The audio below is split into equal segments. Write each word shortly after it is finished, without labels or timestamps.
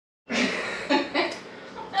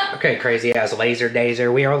Okay, crazy ass laser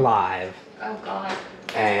dazer, we are live. Oh god.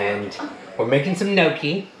 And we're making some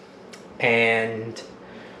gnocchi. And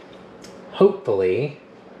hopefully,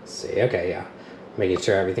 let's see, okay, yeah. Making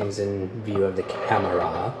sure everything's in view of the camera.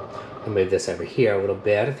 I'll move this over here a little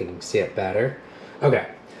bit, I think you can see it better.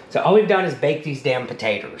 Okay, so all we've done is bake these damn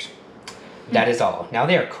potatoes. That is all. Now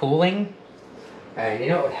they are cooling. And you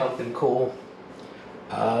know what would help them cool?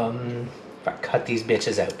 If I cut these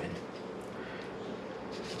bitches open.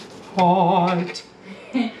 Hot.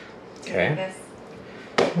 Okay.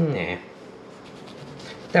 Nah.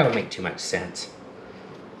 That would make too much sense.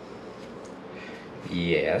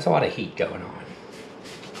 Yeah, there's a lot of heat going on.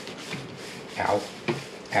 Ow.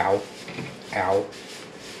 Ow. Ow.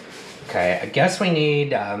 Okay, I guess we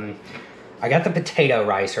need, I got the potato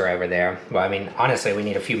ricer over there. Well, I mean, honestly, we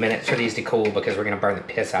need a few minutes for these to cool because we're going to burn the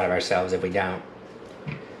piss out of ourselves if we don't.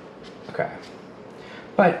 Okay.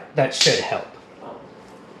 But that should help.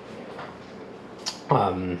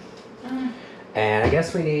 And I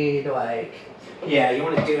guess we need, like, yeah, you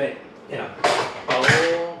want to do it in a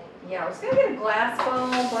bowl. Yeah, I was going to get a glass bowl,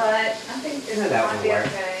 but I think this that might would be work.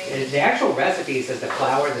 okay. The actual recipe says to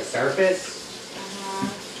flour the surface.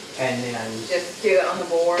 And then just do it on the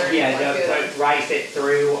board. Yeah, like rice it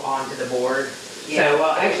through onto the board. Yeah.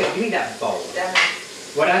 So, actually, give me that bowl.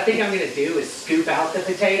 What I think I'm going to do is scoop out the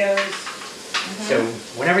potatoes. So,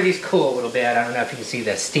 whenever these cool a little bit, I don't know if you can see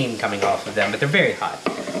the steam coming off of them, but they're very hot.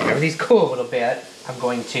 Whenever these cool a little bit, I'm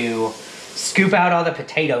going to scoop out all the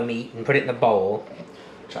potato meat and put it in the bowl,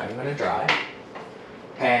 which I'm going to dry.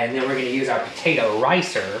 And then we're going to use our potato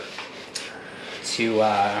ricer to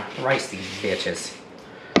rice these bitches.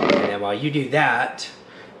 And then while you do that,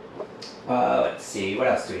 let's see, what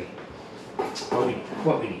else do we need?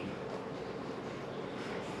 What we need?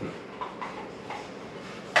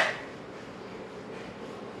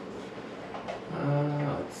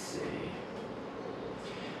 Let's see.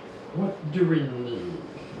 What do we need?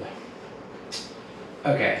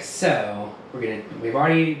 Okay, so we've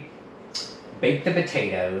already baked the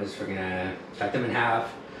potatoes. We're gonna cut them in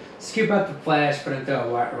half, scoop out the flesh, put it into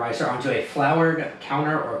a ricer onto a floured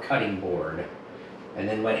counter or cutting board, and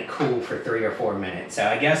then let it cool for 3 or 4 minutes. So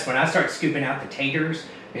I guess when I start scooping out the taters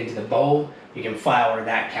into the bowl, you can flour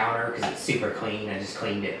that counter because it's super clean. I just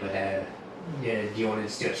cleaned it with a. Yeah, do you want to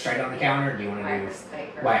just do it straight on the counter? Or do you want to do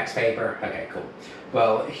wax paper? Okay, cool.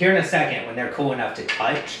 Well, here in a second, when they're cool enough to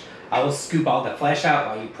touch, I will scoop all the flesh out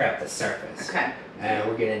while you prep the surface. Okay. And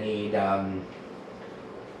we're gonna need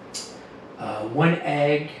 1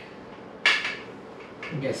 egg.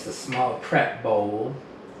 I guess the small prep bowl,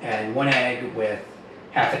 and 1 egg with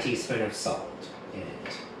half a teaspoon of salt in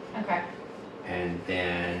it. Okay. And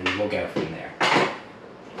then we'll go from there.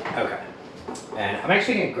 Okay. And I'm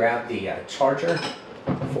actually going to grab the charger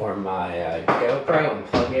for my GoPro and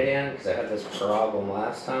plug it in because I had this problem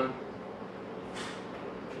last time.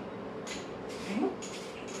 Okay.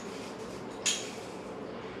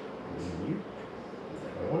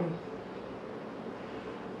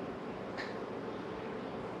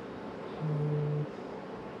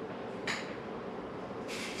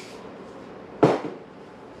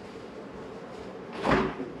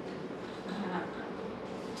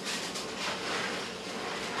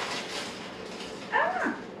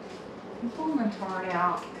 I'm pulling the tart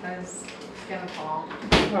out because it's going to fall.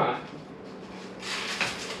 Alright.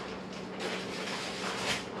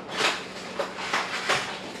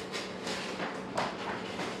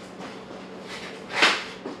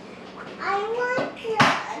 I want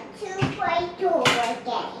to play door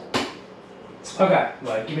game. Okay,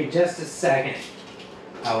 well, give me just a second.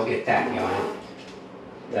 I will get that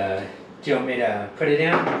going. Do you want me to put it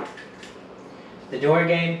in? The door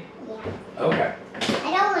game? Yeah. Okay.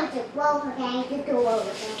 I don't want to roll game, the door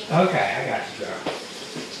game. Okay, I got you, girl.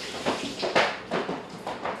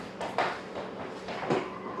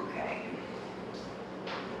 Okay.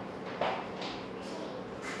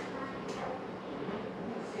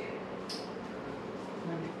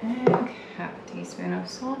 One egg, half a teaspoon of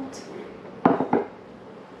salt.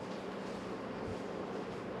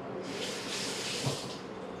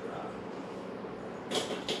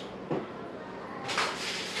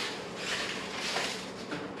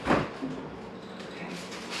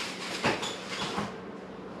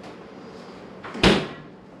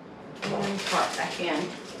 Part back in.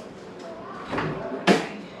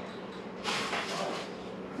 Okay.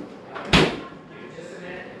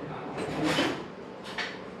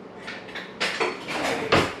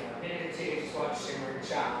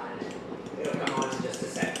 It'll come on in just a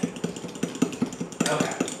second.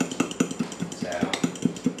 Okay. So,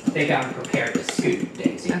 I think I'm prepared to scoop,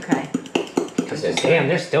 Daisy. Okay. Because says, damn,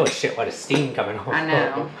 there's still a shitload of steam coming off. I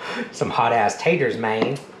know. Some hot ass taters,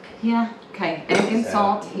 man. Yeah. Okay. Egg and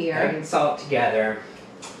salt here. Egg and salt together.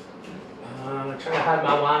 I'm trying to hide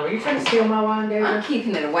my wine. Were you trying to steal my wine, David? I'm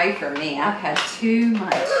keeping it away from me. I've had too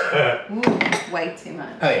much. Ooh, way too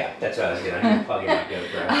much. Oh yeah, that's what I was doing. I'm plugging my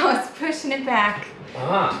GoPro. I was pushing it back.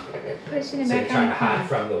 Ah. Pushing it So back. you're trying to hide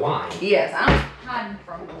from the wine. Yes, I'm hiding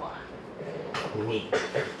from the wine. Neat.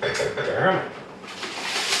 Damn.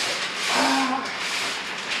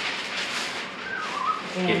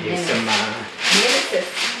 Give you some.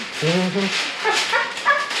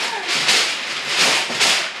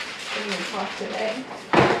 Talk today.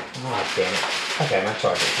 Oh damn it. Okay, my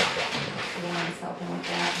charger's not working. You want something like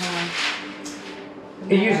that, huh?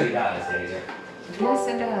 It usually does, Daisy. Yes,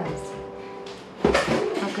 it does.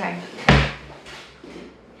 Okay.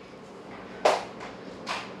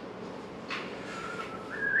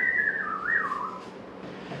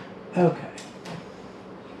 Okay.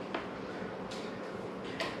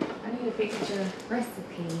 I need a picture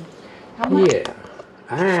recipe. How much? Yeah.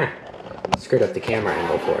 Ah. Screwed up the camera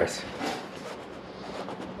angle for us.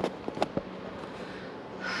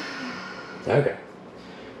 Okay.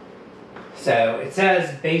 So it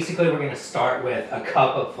says basically we're going to start with a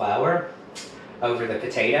cup of flour over the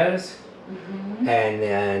potatoes and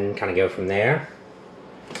then kind of go from there.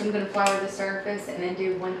 So I'm going to flour the surface and then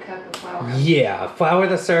do 1 cup of flour. Yeah, flour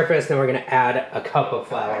the surface, then we're going to add a cup of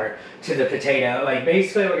flour to the potato. Like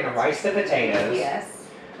basically we're going to rice the potatoes. Yes.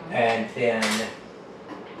 And then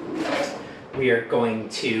we are going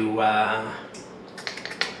to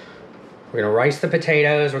we're going to rice the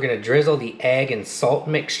potatoes. We're going to drizzle the egg and salt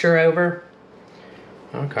mixture over.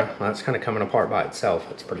 Okay, well, that's kind of coming apart by itself.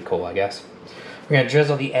 That's pretty cool, I guess. We're going to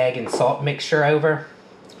drizzle the egg and salt mixture over.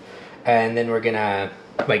 And then we're going to,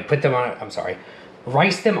 like, put them on,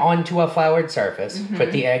 rice them onto a floured surface.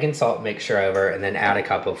 Put the egg and salt mixture over, and then add a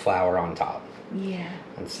cup of flour on top. Yeah.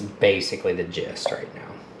 That's basically the gist right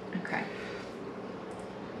now. Okay.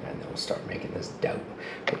 And then we'll start making this dough.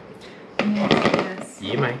 Yes.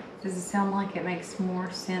 You may. Does it sound like it makes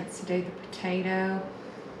more sense to do the potato,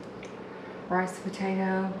 rice the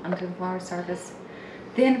potato onto the flour surface,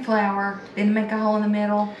 then flour, then make a hole in the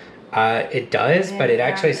middle? It does, but it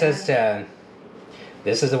actually says to,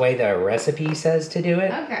 this is the way the recipe says to do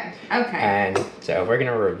it. Okay, okay. And so if we're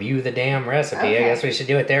going to review the damn recipe, I Okay. guess we should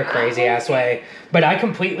do it their crazy ass way. But I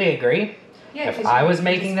completely agree. Yeah, If I was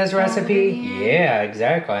making this recipe, yeah,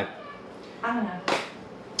 exactly. I don't know.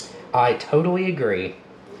 I totally agree.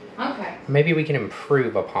 Okay. Maybe we can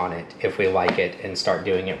improve upon it if we like it and start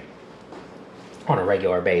doing it on a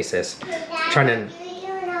regular basis. Trying to... Do you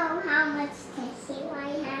know how much tissue I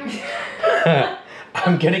have?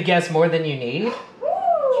 I'm going to guess more than you need.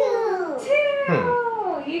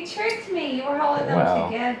 Two. You tricked me. You were holding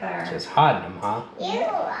them together. Just hiding them, huh? You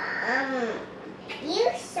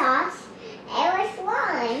thought it was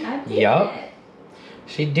one. I did. Yup.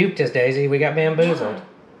 She duped us, Daisy. We got bamboozled.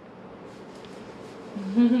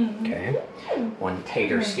 Okay. One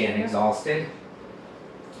tater skin exhausted.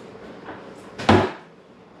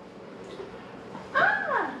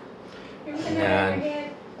 Ah! Everything I And-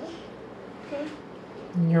 ever did.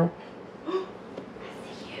 Nope.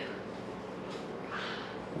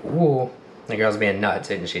 Ooh. The girl's being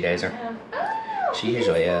nuts, isn't she, Daisy? Oh, She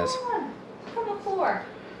usually is. On the floor.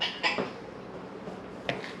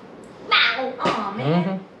 Wow. Aw,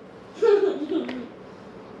 man.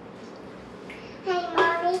 Hey,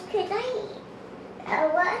 Mommy, could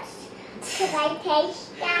I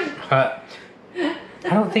taste that? I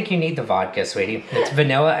don't think you need the vodka, sweetie. It's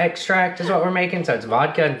vanilla extract is what we're making, so it's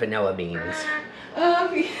vodka and vanilla beans.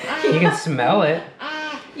 You can smell it.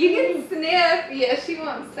 You can sniff. Yeah, she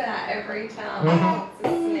wants that every time. She wants to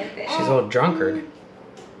sniff it. She's a little drunkard.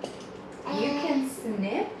 You can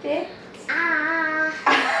sniff it.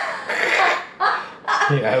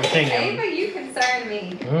 Yeah, everything. Ava, you concern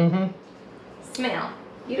me. Smell.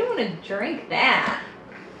 You don't want to drink that.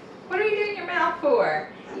 What are you doing your mouth for?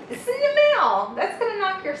 Smell. That's going to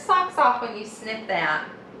knock your socks off when you sniff that.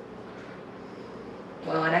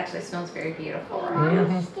 Well, it actually smells very beautiful right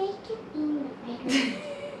now.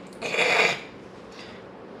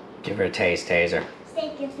 Give her a taste, Taser.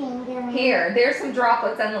 Stick your finger in. Here, there's some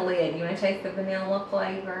droplets on the lid. You want to taste the vanilla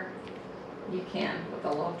flavor? You can with a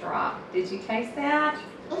little drop. Did you taste that?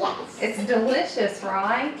 Yes. It's delicious,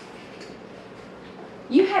 right?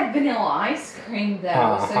 You had vanilla ice cream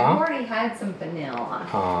though, so you already had some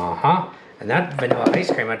vanilla. And that vanilla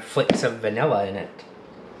ice cream had flicks of vanilla in it.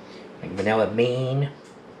 Like vanilla bean.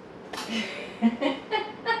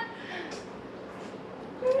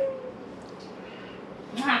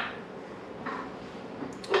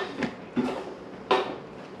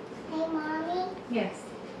 Yes.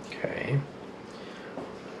 Okay.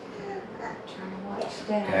 Trying to watch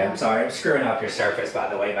that. Okay, I'm sorry. I'm screwing up your surface, by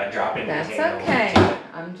the way, by dropping the That's potato. okay.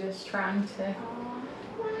 I'm just trying to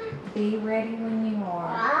be ready when you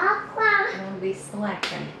are. We'll be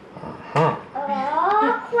slacking. Uh-huh.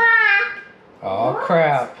 Oh, crap. Oh,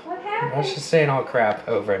 crap. What I happened? was just saying all crap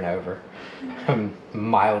over and over. I'm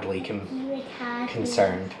mildly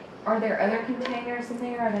concerned. Are there other containers in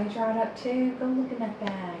there? Are they dried up too? Go look in that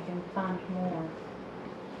bag and find more.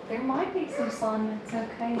 There might be some slime that's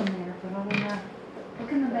okay in there, but I don't know.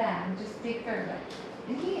 Look in the bag. Just dig through it.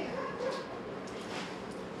 In here.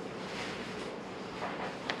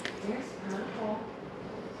 There's purple.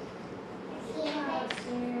 I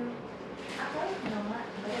hope not,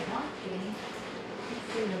 but it might be. Let's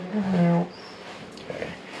see what it is. Okay. I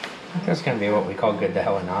think that's going to be what we call good to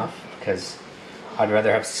hell enough, because I'd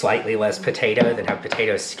rather have slightly less potato than have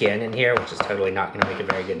potato skin in here, which is totally not going to make a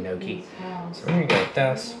very good gnocchi. So we're going to go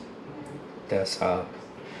with this up.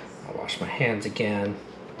 I'll wash my hands again.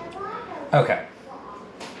 Okay.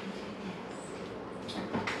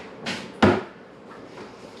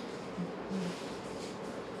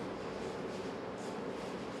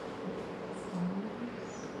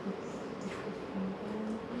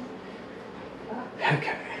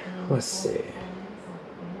 Okay, let's see.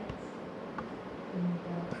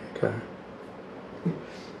 Okay.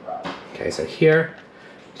 Okay, so here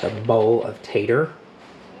is a bowl of tater.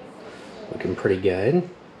 Looking pretty good.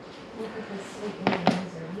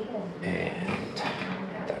 And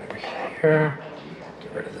put that over here.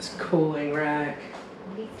 Get rid of this cooling rack.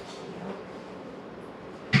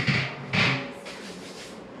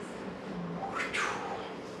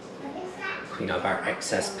 Clean up our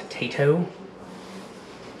excess potato.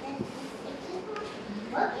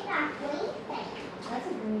 That's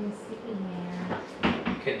a green sticky hair.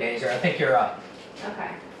 Good days, I think you're up.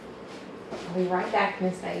 Okay. I'll be right back,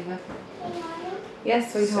 Miss Ava.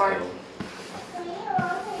 Yes, sweetheart.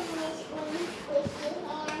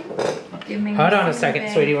 Give me Hold on a some second,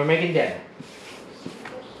 bag. sweetie. We're making dinner.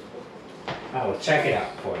 I will check it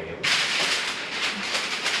out for you.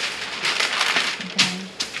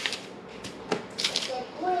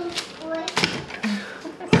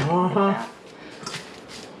 Uh-huh.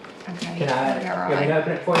 Okay. Can I let me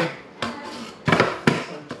open it for you?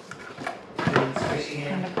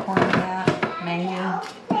 Kind of corner that, maybe. We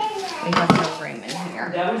have no room in here.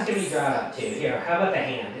 That one's gonna be dried up too. Here, how about the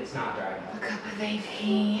hand? It's not dried A up. cup of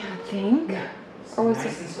AP, I think. Yeah. Or was Nice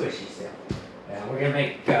it? and squishy still. Yeah, we're gonna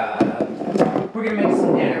make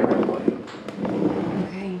some dinner real quick.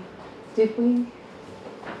 Okay. Did we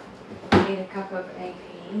need a cup of AP?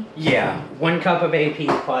 Yeah, 1 cup of AP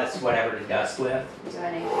plus whatever to dust with. Do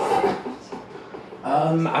I need to?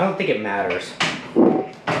 I don't think it matters.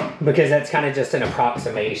 Because that's kind of just an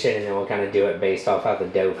approximation, and then we'll kind of do it based off how the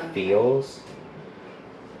dough feels.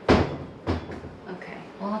 Okay.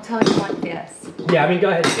 Well, I'll tell you like this. Yeah, I mean, go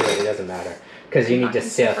ahead and do it. It doesn't matter. Because you need I to can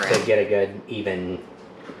sift to separate. get a good, even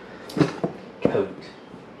coat.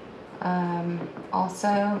 Also,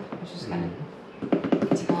 I'm just going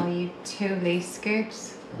to tell you 2 of these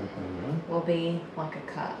scoops will be like a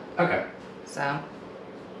cup. Okay. So,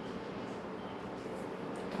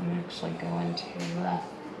 I'm actually going to,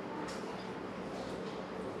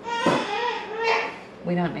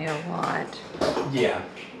 we don't need a lot. Yeah.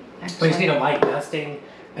 We Actually, just need a light dusting.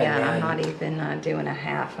 And yeah, then, I'm not even doing a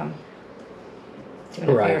half. I'm doing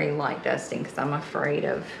a Right. very light dusting because I'm afraid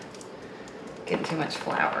of getting too much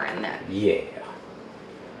flour in that. Yeah.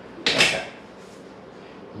 Okay.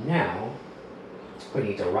 Now, we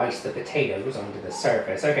need to rice the potatoes onto the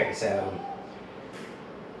surface. Okay, so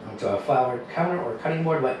onto a floured counter or cutting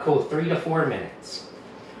board, let cool 3 to 4 minutes.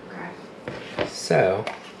 Okay. So,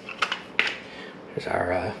 here's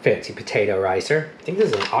our fancy potato ricer. I think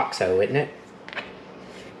this is an OXO, isn't it?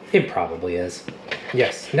 It probably is.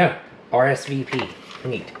 Yes. No. RSVP.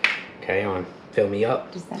 Neat. Okay, on. Fill me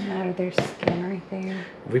up. Does that matter? There's skin right there.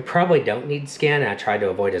 We probably don't need skin. I tried to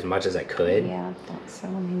avoid as much as I could. Yeah, I thought so.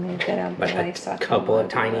 Let me move that out of the But way a so I can couple of load it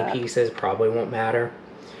tiny up. pieces probably won't matter.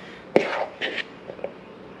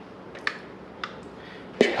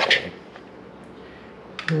 Okay.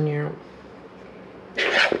 Yeah.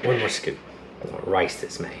 1 more scoop. I'll rice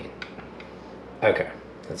this made. Okay,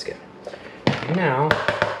 that's good. Now,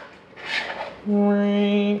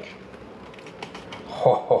 wink.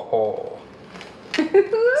 Ho ho ho.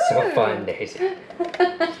 So fun, Daisy.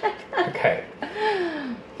 Okay.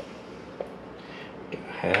 Go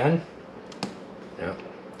ahead. No.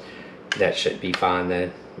 That should be fine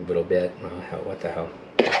then. A little bit. Oh, hell, what the hell?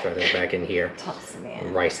 Throw this back in here. Toss them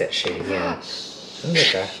in. Rice that shit again. That's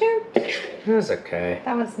okay. Shoot. That's okay.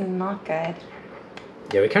 That was not good.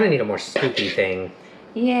 Yeah, we kind of need a more scoopy thing.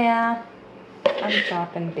 Yeah. I'm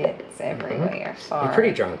dropping bits everywhere. Sorry. You're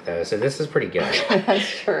pretty drunk though, so this is pretty good. That's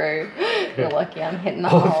true. You're lucky I'm hitting the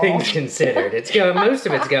All hole. things considered, most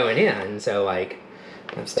of it's going in, so like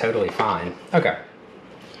that's totally fine. Okay.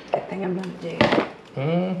 Good thing I'm gonna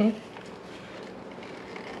do.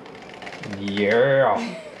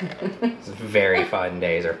 Yeah. It's very fun,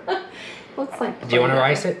 Dazer. Looks like. Do you want to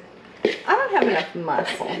rice it? I don't have enough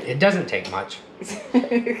muscle. It doesn't take much.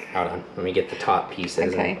 Hold on, let me get the top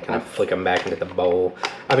pieces Okay. and kind of flick them back into the bowl.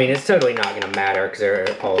 I mean, it's totally not going to matter because they're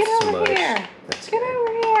all Get over smushed. here. That's Get good.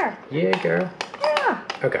 over here. Yeah, girl. Yeah.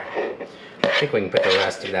 Okay. I think we can put the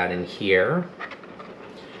rest of that in here.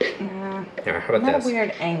 Yeah. All right, how about Not this? a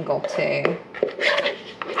weird angle too.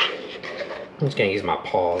 I'm just going to use my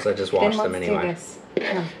paws. I just washed them anyway. Do this.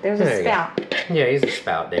 Yeah, there's There a you go. spout. Yeah, use the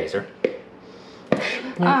spout, Dazer.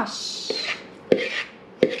 Ah, shh.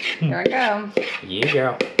 Here I go. You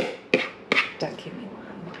girl. Don't give me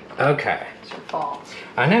one. Okay. It's your fault.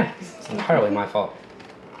 I know. It's entirely my fault.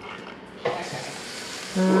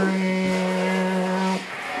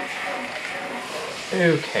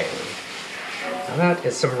 Okay. Now that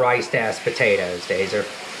is some riced ass potatoes, Dazer.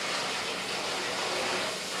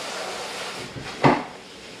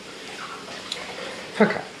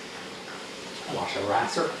 Okay. Wash a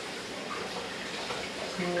ricer.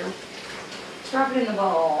 Drop it in the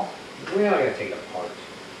bowl. We all gotta take it apart.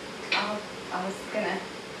 I was gonna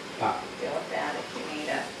Ah, deal with that if you need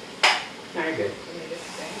it. no, you're good. You need a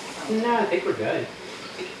spoon. No, I think we're good.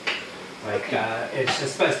 Like, it's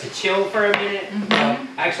just supposed to chill for a minute. Mhm.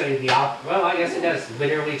 Actually, well, I guess it does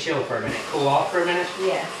literally chill for a minute. Cool off for a minute.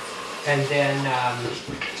 Yes. And then,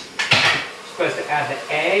 supposed to add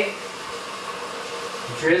the egg.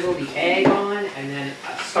 Drizzle the egg on, and then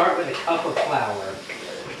start with a cup of flour.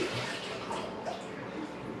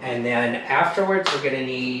 And then afterwards, we're gonna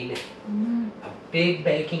need a big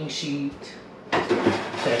baking sheet. So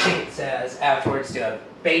I think it says afterwards, do a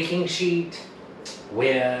baking sheet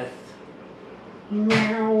with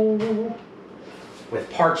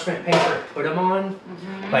parchment paper to put them on.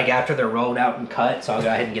 Like after they're rolled out and cut. So I'll go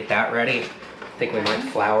ahead and get that ready. I think we might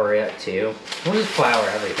flour it too. We'll just flour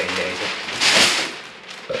everything, Daisy.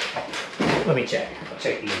 Let me check. I'll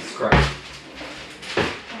check the instructions.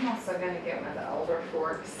 I'm also gonna get one of the older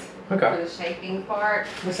forks Okay. for the shaping part.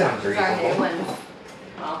 That sounds Because our new reasonable. ones,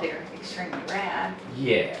 well, they're extremely rad.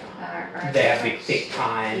 Yeah. They have big thick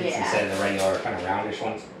tines Yeah. instead of the regular kind of roundish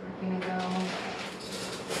ones. I'm gonna go.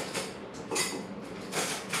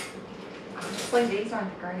 Honestly, these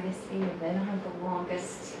aren't the greatest either. They don't have the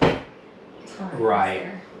longest time. Right.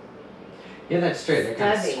 Yeah, that's true. They're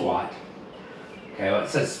kind of Stubby. squat. Okay, well, it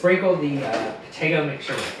says sprinkle the potato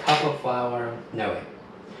mixture with a cup of flour. No, wait.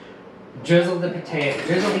 Drizzle the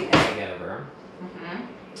egg over,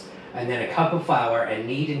 and then a cup of flour, and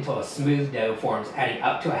knead until a smooth dough forms, adding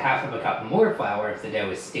up to a half of a cup more flour if the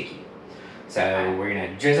dough is sticky. So we're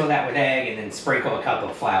gonna drizzle that with egg, and then sprinkle a cup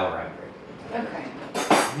of flour over it.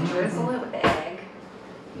 Okay. Drizzle it with egg.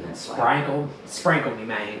 And then sprinkle me,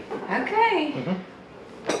 man. Okay.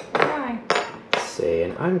 Okay. Let's see,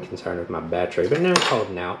 and I'm concerned with my battery, but now it's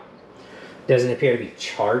holding out. Doesn't appear to be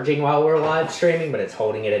charging while we're live streaming, but it's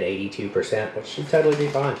holding it at 82%, which should totally be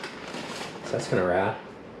fine. So that's gonna ride.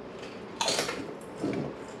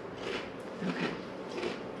 Okay.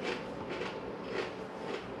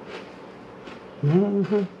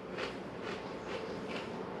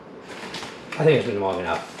 I think it's been long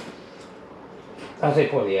enough. I'll say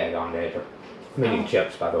pour the egg on later. Mini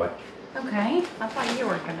chips, by the way. Okay. I thought you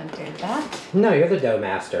were gonna do that. No, you're the dough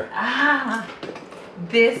master. Ah,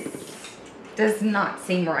 this does not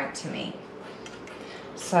seem right to me.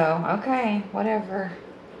 So, okay, whatever.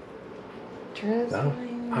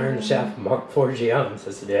 Drizzling. Well, Iron Chef Marc Forgione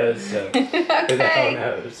says it is, so who the hell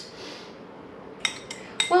knows?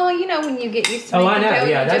 Well, you know when you get used to Oh, making I know. dough,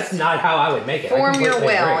 Yeah, you that's just not how I would make it. I form your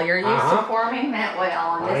completely will. agree. You're used to forming that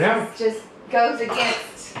well, I and know. this is just goes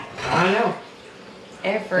against I know.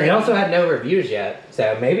 every. It also had no reviews yet,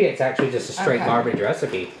 so maybe it's actually just a straight Okay. garbage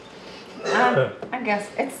recipe. I guess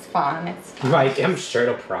it's fine. It's fine. Right, I'm sure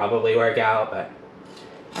it'll probably work out, but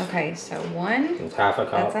Okay, so one. it's half a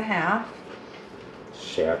cup. That's a half.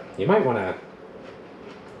 Shit. You might want to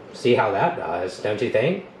see how that does, don't you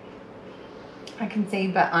think? I can see,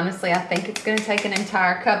 but honestly, I think it's going to take an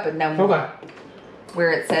entire cup and no more. Okay.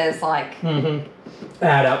 Where it says like,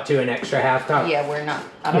 Add up to an extra half cup. yeah, we're not.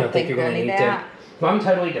 I You don't think you're we'll gonna need need that. to. Well, I'm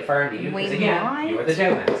totally deferring to you because We again, might. you are the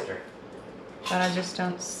dough master. But I just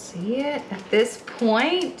don't see it at this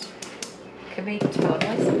point. Could be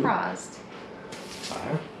totally surprised.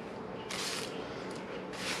 Fire.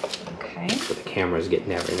 Okay. So the camera's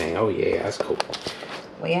getting everything. Oh yeah, that's cool.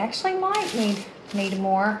 We actually might need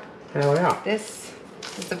more. Oh yeah. This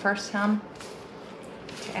is the first time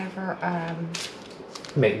to ever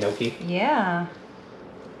Make gnocchi. yeah.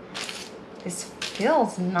 This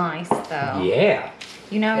feels nice though. Yeah.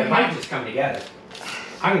 You know, It might just come together.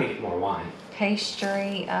 I'm gonna get more wine.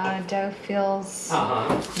 Pastry dough feels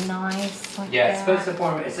nice like Yeah, that. it's supposed to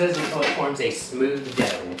form. It says it forms a smooth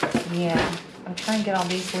dough. Yeah, I'm trying to get all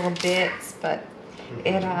these little bits, but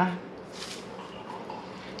it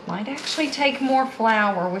might actually take more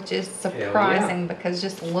flour, which is surprising because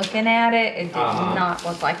just looking at it, it did not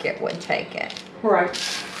look like it would take it. Right.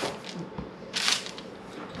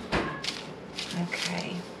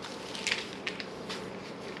 Okay.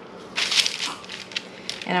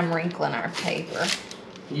 And I'm wrinkling our paper.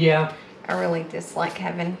 Yeah. I really dislike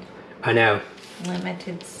having I know.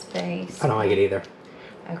 limited space. I don't like it either.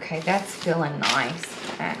 Okay, that's feeling nice,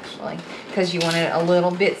 actually. Because you want it a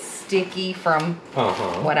little bit sticky from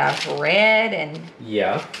what I've read and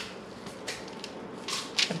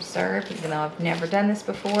observed, even though I've never done this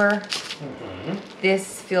before.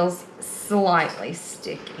 This feels slightly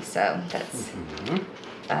sticky, so that's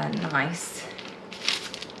a nice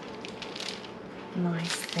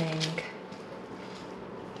thing.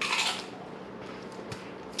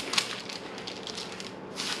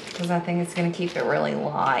 Because I think it's going to keep it really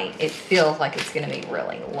light. It feels like it's going to be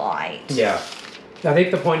really light. Yeah. I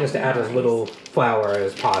think the point is to add as little flour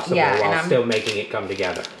as possible while still making it come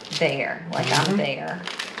together. There. Like I'm there.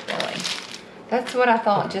 Really. That's what I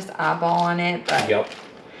thought, just eyeballing it. But I'm going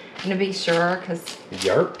to be sure because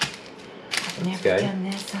I've never done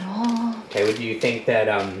this at all. Okay, well, do you think that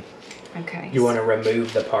you want to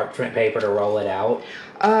remove the parchment paper to roll it out?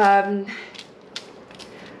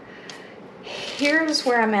 Here's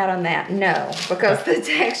where I'm at on that. No, because the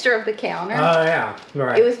texture of the counter. Oh, yeah.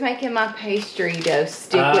 Right. It was making my pastry dough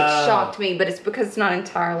stick, which shocked me, but it's because it's not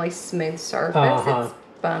entirely smooth surface. It's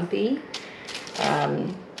bumpy.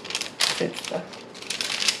 Since the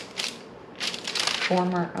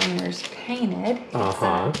former owners painted,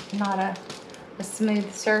 it's not a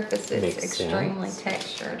smooth surface. It's extremely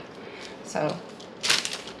textured. So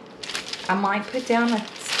I might put down a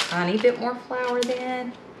tiny bit more flour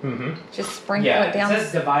then. Just sprinkle it down. It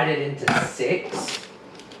says divide it into 6.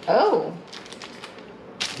 Oh.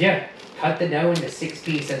 Yeah. Cut the dough into 6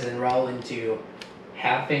 pieces and roll into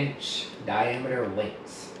 1/2-inch diameter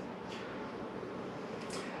lengths.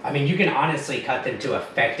 I mean, you can honestly cut them to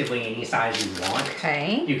effectively any size you want.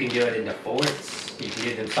 Okay. You can do it into 4ths. You can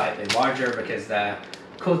do them slightly larger because the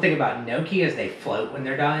cool thing about gnocchi is they float when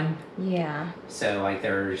they're done. Yeah. So, like,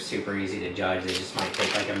 they're super easy to judge. They just might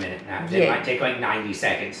take like a minute and a half. They might take like 90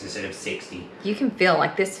 seconds instead of 60. You can feel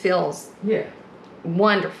like this feels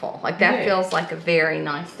wonderful. Like that feels like a very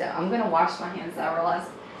nice dough. I'm going to wash my hands, I realize.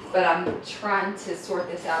 But I'm trying to sort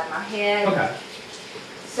this out in my head. Okay.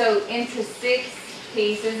 So into 6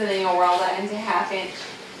 pieces and then you'll roll that into 1/2-inch?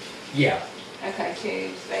 Yeah. Okay,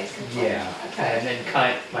 tubes basically. Yeah. Okay. And then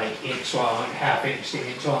cut like 1-inch long, 1/2-inch to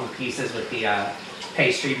 1-inch long pieces with the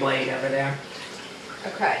pastry blade over there.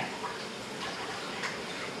 Okay.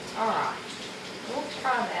 Alright. We'll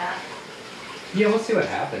try that. Yeah, we'll see what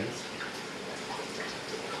happens.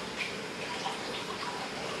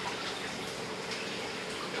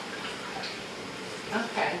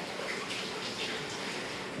 Okay.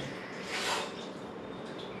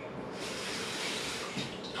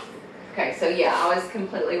 Okay, so yeah, I was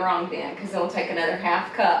completely wrong then, because it'll take another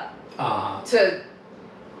 1/2 cup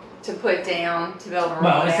to put down to be able to roll it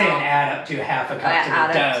out. Well, I was saying add up to 1/2 cup to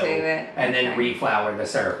the dough, and then Okay. reflour the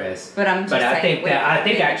surface. But I'm just saying, I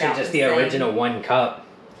think actually just the original 1 cup.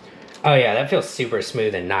 Oh yeah, that feels super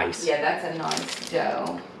smooth and nice. Yeah, that's a nice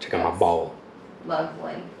dough. Check out my bowl.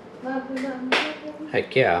 Lovely. Lovely, lovely, lovely.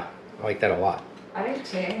 Heck yeah, I like that a lot. I do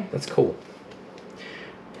too. That's cool.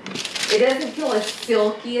 It doesn't feel as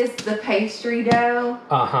silky as the pastry dough.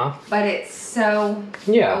 But it's so.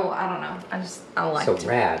 Yeah. Oh, I don't know. I like so to.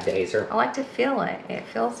 rad, Dazer. I like to feel it. It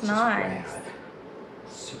feels nice. Rad.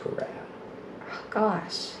 Super rad. Oh,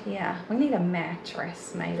 gosh, yeah. We need a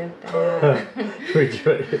mattress made of that.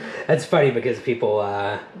 That's funny because people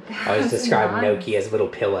always describe gnocchi as little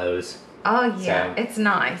pillows. Oh yeah, So. it's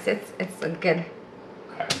nice. It's a good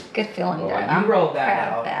feeling. Well, dough. you roll that proud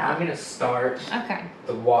of out. that. I'm gonna start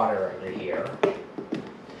the water over here,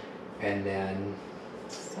 and then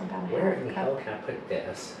So about a where 1/2 in the cup. hell can I put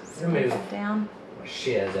this? I'm gonna Sprinkle move down. my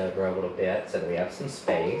shiz over a little bit so that we have some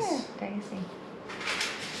space. Yeah, Daisy.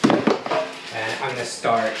 And I'm gonna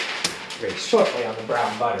start very shortly on the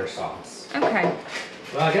brown butter sauce. Okay.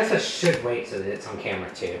 Well, I guess I should wait so that it's on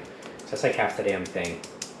camera too. Just like half the damn thing.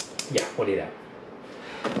 Yeah, we'll do that.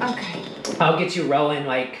 Okay. I'll get you rolling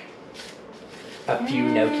like a few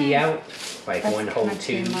gnocchi out, like That's one whole kinda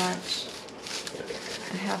tube. too much.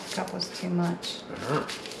 A half cup was too much.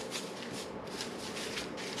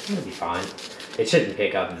 It'll be fine. It shouldn't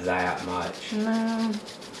pick up that much. No.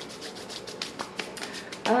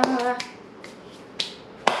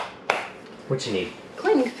 What you need?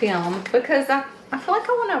 Cling film, because I feel like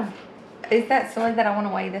I want to, is that silly that I want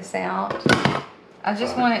to weigh this out? I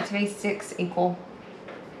just want it to be 6 equal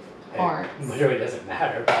parts. It really doesn't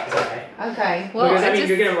matter, but it's okay. Okay, well, Because I mean,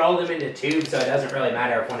 you're going to roll them into tubes, so it doesn't really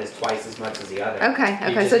matter if one is twice as much as the other.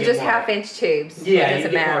 Okay, so just more, 1/2-inch tubes. Yeah, it you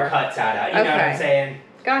doesn't get matter. more cuts out of it. You know what I'm saying?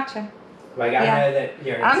 Gotcha. Like, I know that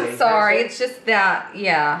you're an I'm insane sorry, person. it's just that,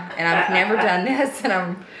 yeah, and I've never done this, and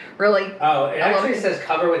I'm really... Oh, it actually says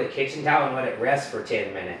cover with a kitchen towel and let it rest for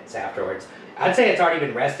 10 minutes afterwards. I'd say it's already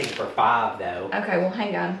been resting for 5, though. Okay, well,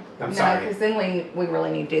 hang on. I'm sorry. No, because then we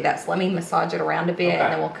really need to do that. So let me massage it around a bit,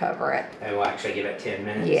 and then we'll cover it. And we'll actually give it 10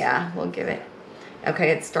 minutes. Yeah, we'll give it.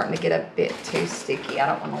 Okay, it's starting to get a bit too sticky. I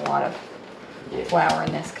don't want a lot of flour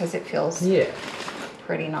in this because it feels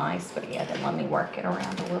pretty nice. But yeah, then let me work it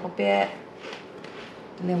around a little bit.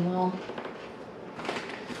 And then we'll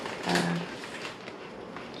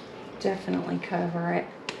definitely cover it.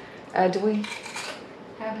 Do we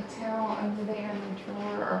have a towel over there in the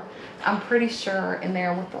drawer? Or I'm pretty sure in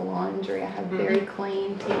there with the laundry I have very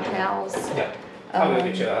clean tea towels. Yeah. I'll go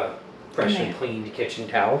get you a fresh and cleaned kitchen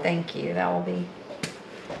towel. Thank you. That will be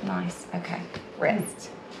nice. Okay. Rest.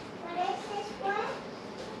 What is this one?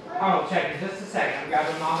 Oh, check it just a second. I'm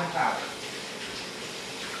grabbing Mama towel.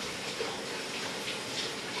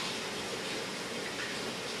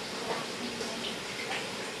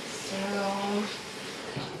 So,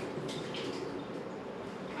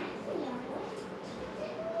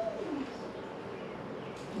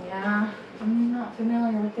 yeah, I'm not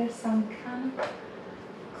familiar with this, so I'm kind of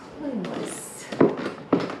clueless.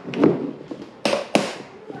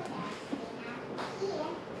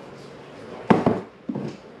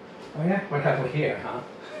 Oh yeah? What have we here, huh?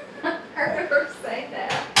 I heard her say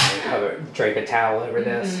that. Drape a towel over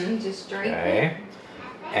this. Just drape it. Okay.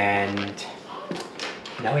 And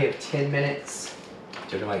now we have 10 minutes.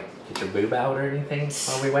 Do you want to like get your boob out or anything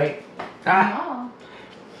while we wait? Ah!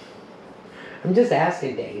 I'm just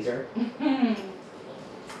asking, Dazer.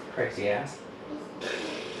 Crazy ass.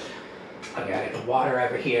 Okay, I got the water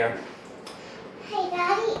over here. Hey,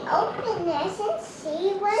 Daddy, open this and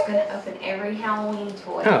see what. Just gonna open every Halloween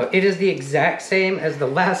toy. Oh, it is the exact same as the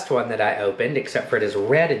last one that I opened, except for it is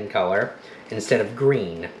red in color instead of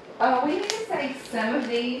green. Oh, we need to save some of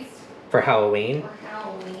these For Halloween? for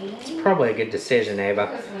Halloween. It's probably a good decision, Ava.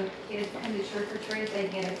 Because when kids come to trick or treat, they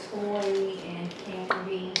get a toy and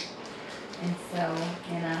candy. And so,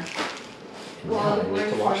 Now I need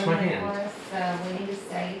to wash my hands. So we need to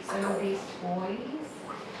save some of these toys.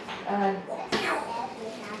 I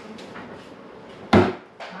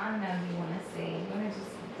know you want to see. You want to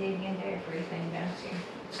just dig into everything, don't you?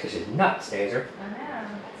 It's because you're nuts, Dazer. I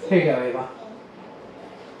know. Here you go, Ava.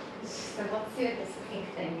 So let's see what this pink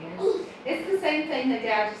thing is. It's the same thing that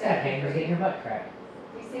Dad just That had. hanger's getting your butt cracked.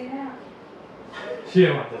 You see that? She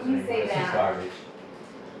don't want this Let me anymore. see This is that. garbage.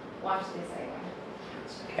 Watch this,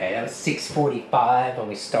 Ava. Okay, that was 6:45 when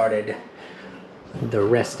we started the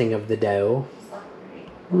resting of the dough.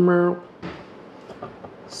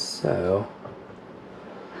 So,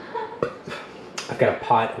 I've got a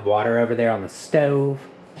pot of water over there on the stove.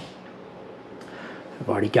 I've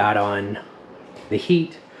already got on the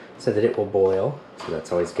heat so that it will boil, so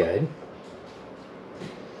that's always good.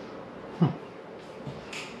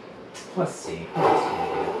 Let's see. What else can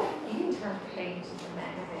we do? You can turn pages of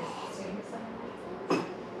magazines too.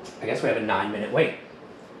 I guess we have a 9-minute wait.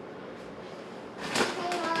 Hey,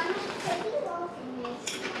 Mom, could you open this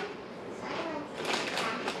one? I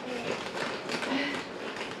want to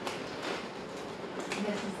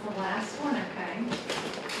This is the last one, okay?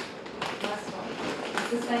 Last one. It's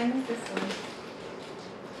the same as this one.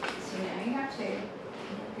 So now you have two.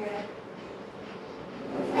 You're good.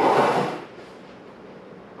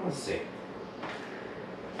 Let's see.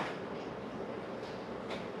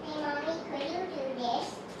 Hey, Mommy, could you do this?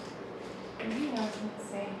 You know, let's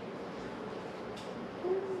see.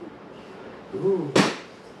 Ooh.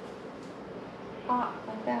 Hot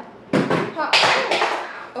like that. Hot.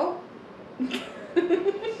 Oh. You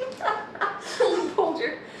pulled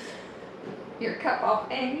your cup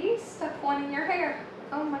off and you stuck one in your hair.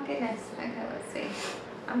 Oh my goodness. Okay, let's see.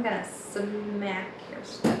 I'm gonna smack your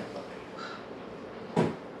stuff.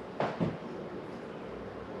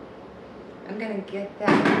 I'm gonna get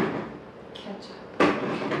that ketchup.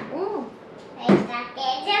 Ooh. I stuck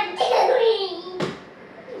it.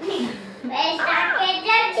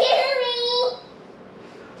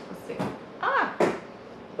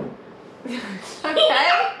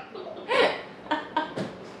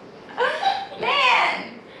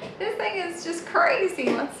 thing is just crazy.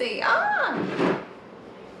 Let's see. Ah.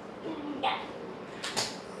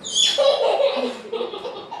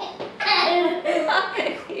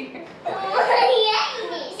 Here.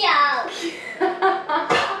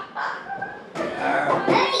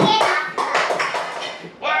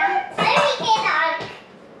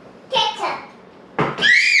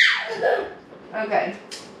 Okay.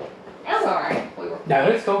 Sorry. No,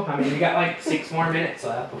 it's cool. I mean, we got like 6 more minutes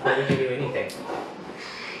left before we can do anything.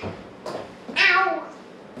 Ow!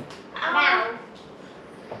 Ow!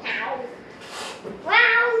 Ow!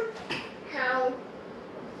 Wow! Ow!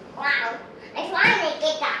 Wow! I trying to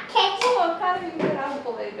get that ketchup. Oh, I thought you put out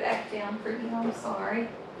Blue back down for you. I'm sorry.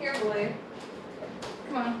 Here, Blue.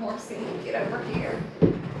 Come on, horsey. Get over here.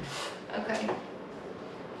 Okay.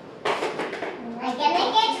 I'm gonna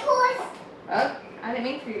get horse. Oh, I didn't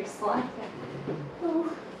mean for you to slide that.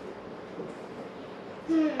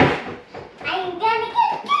 I'm gonna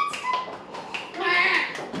get ketchup.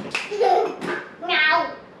 No.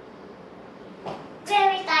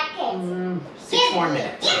 Where is that ketchup? 6 more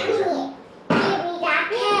minutes. Give me that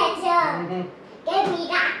ketchup. Give me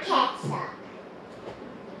that ketchup.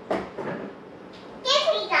 Give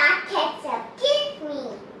me that ketchup. Give me.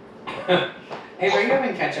 Hey, are you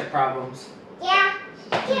having ketchup problems? Yeah.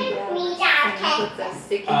 Give me that Put the ketchup.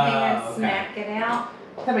 sticky hand, okay. smack it out.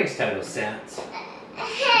 That makes total sense.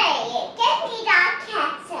 Hey, give me that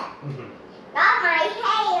ketchup. Not my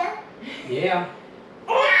hair. Yeah.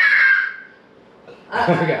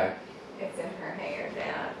 Okay. It's in her hair,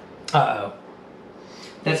 Dad. Uh-oh.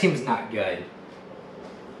 That seems not good.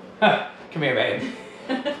 Come here, babe.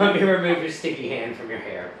 Let me remove your sticky hand from your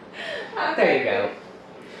hair. There you go.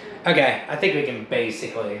 Okay, I think we can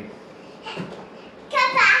basically... Come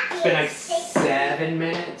back. It's been like 7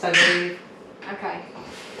 minutes, I believe. Okay.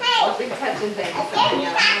 Hey. Let's be touching things. Give me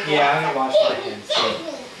that. Yeah, I'm gonna wash my hands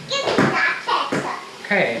Give me that ketchup.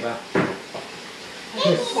 Okay, Ava.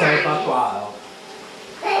 You're so buck wild.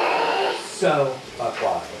 So buck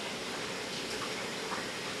wild.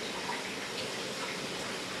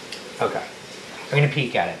 Okay. I'm gonna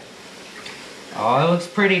peek at it. Oh, it looks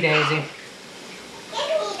pretty, Daisy. Give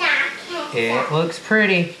me that ketchup. It looks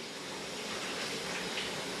pretty.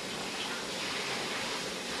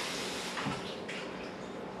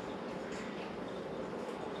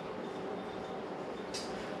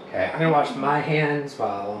 Okay, I'm gonna wash my hands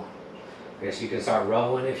while I guess you can start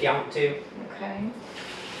rolling if you want to. Okay.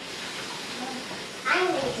 I'm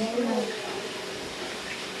making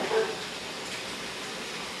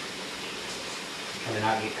Trying to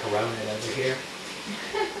not get corona over here.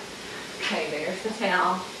 Okay, there's the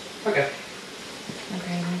towel. Okay.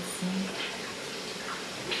 Okay, let's see.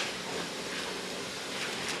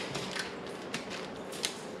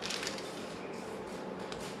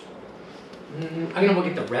 I'm gonna look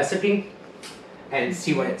at the recipe and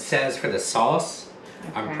see what it says for the sauce.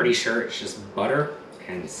 Okay. I'm pretty sure it's just butter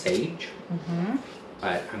and sage, Mm-hmm.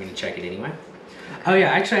 but I'm gonna check it anyway. Oh yeah,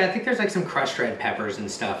 actually I think there's like some crushed red peppers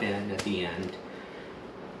and stuff in at the end.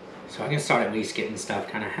 So I'm gonna start at least getting stuff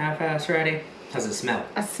kind of half-ass ready. How's it smell?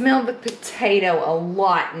 I smell the potato a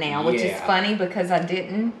lot now, which is Yeah. funny because I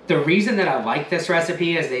didn't. The reason that I like this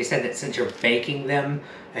recipe is they said that since you're baking them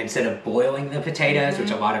instead of boiling the potatoes, which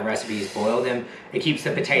a lot of recipes boil them, it keeps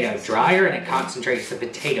the potato drier and it concentrates the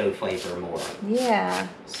potato flavor more. Yeah.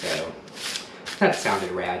 So that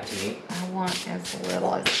sounded rad to me. I want as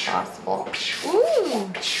little as possible. Ooh.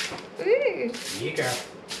 Ooh. You go.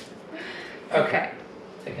 Okay.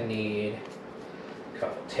 I think I need a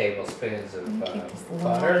couple tablespoons of Keep this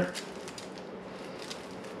butter.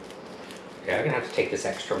 Okay, I'm gonna have to take this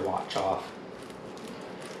extra watch off.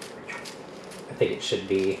 I think it should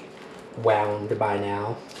be wound by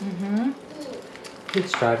now. Mm-hmm.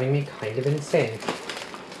 It's driving me kind of insane.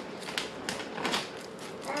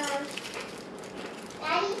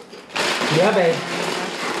 Daddy, Yeah, babe.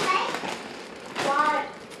 I want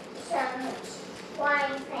some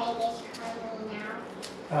wine flavors coming now.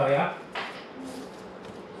 Oh, yeah?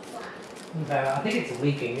 I think it's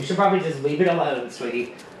leaking. You should probably just leave it alone,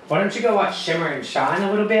 sweetie. Why don't you go watch Shimmer and Shine a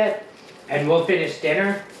little bit, and we'll finish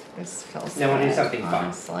dinner. This feels Then we'll do good, something fun.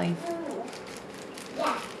 honestly.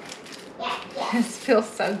 Yeah. Yeah, yeah. This feels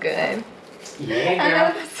so good. Yeah, I know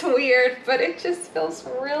girl. that's weird, but it just feels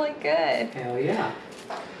really good. Hell yeah.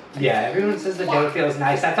 Yeah, everyone says the dough feels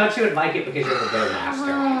nice. I thought you would like it because you're the dough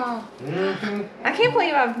master. Oh, I can't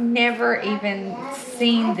believe I've never even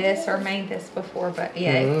seen this or made this before, but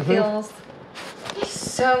yeah, it feels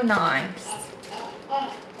so nice.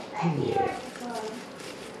 Yeah.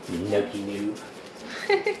 Gnocchi noob.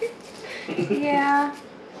 Yeah.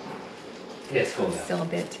 It's cool though. Still a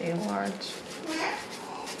bit too large.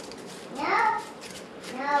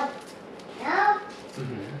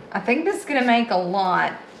 I think this is gonna make a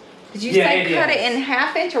lot. Did you say cut it in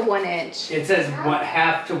 1/2 inch or 1 inch? It says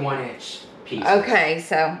 1/2 to 1 inch pieces. Okay,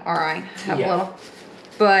 so all right, have a little.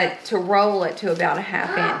 But to roll it to about a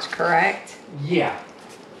 1/2 inch, correct? Yeah.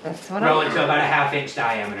 That's what Roll it to about a 1/2 inch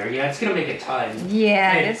diameter. Yeah, it's gonna make a ton.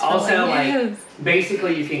 Yeah, and it is also really like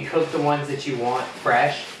basically you can cook the ones that you want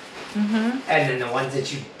fresh. And then the ones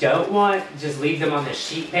that you don't want, just leave them on the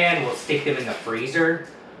sheet pan. We'll stick them in the freezer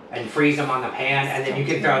and freeze them on the pan, and then you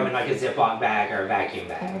can throw them in like a Ziploc bag or a vacuum a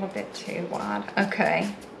bag. little bit too wide. Okay,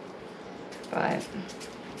 but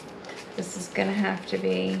this is gonna have to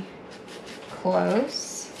be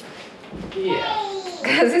close. Yeah.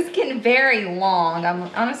 Because it's getting very long. I'm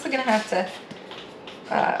honestly gonna have to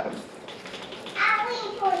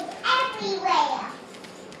Everywhere.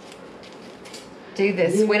 do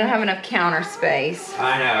this. We don't have enough counter space.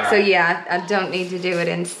 I know. Right? So yeah, I don't need to do it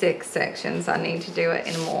in 6 sections. I need to do it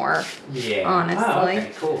in more. Yeah. Honestly. Oh,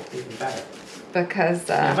 okay, cool. Even better. Because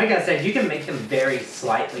like I said, you can make them very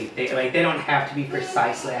slightly thick. Like they don't have to be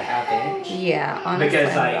precisely a 1/2 inch. yeah, honestly, Because,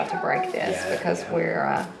 I'm like, about to break this yeah, because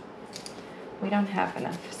yeah. we don't have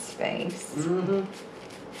enough space.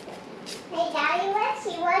 Hey, Daddy, let's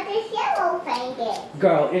see what this yellow thing is.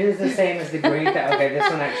 Girl, it is the same as the green thing. Okay, this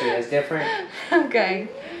one actually is different, Okay.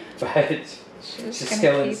 but it's She's just gonna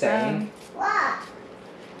still keep, insane. What?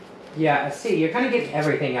 Yeah, see, you're kind of getting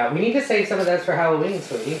everything out. We need to save some of those for Halloween,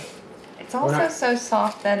 sweetie. It's also so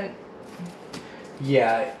soft that it,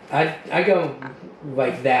 Yeah, I go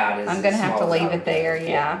like that. As I'm gonna have to small as leave I it there, can.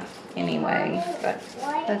 yeah. Anyway, but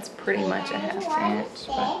that's pretty much a 1/2 inch.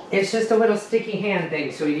 But It's just a little sticky hand thing,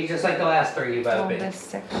 sweetie, just like the last 3 you've all opened. this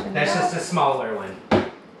section. That's just a smaller one.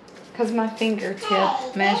 Because my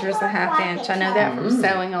fingertip measures a 1/2 inch. I know that from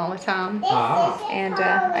sewing all the time. Ah. And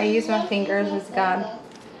I use my fingers as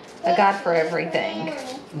a guide for everything.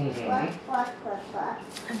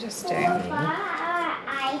 I just do.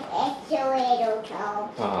 I it's a little toe.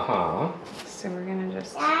 Uh-huh. So we're gonna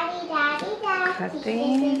just Daddy, cut this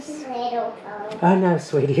these is little toe. I know,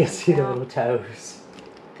 sweetie, I see the little toes.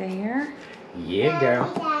 there. Yeah, girl.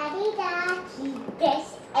 Daddy, this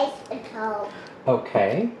is a toe.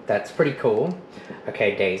 Okay, that's pretty cool.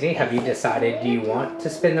 Okay, Daisy, have you decided, do you want to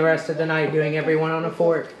spend the rest of the night doing everyone on a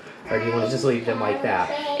fork? Or do you want to just leave them like that?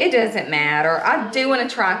 It doesn't matter. I do want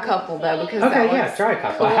to try a couple though because Okay, that yeah, one's try a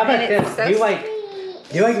couple. cool, How about and it's this? so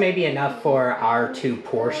Do like maybe enough for our 2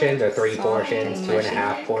 portions or 3 portions,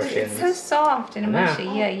 2.5 portions. It's so soft and mushy.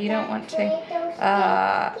 Yeah, you don't want to.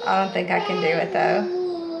 I don't think I can do it though.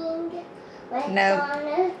 Nope.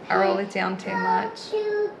 I rolled it down too much.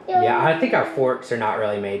 Yeah, I think our forks are not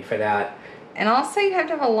really made for that. And also you have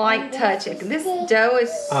to have a light touch. This dough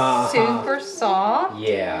is super soft.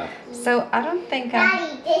 Yeah. So I don't think I'm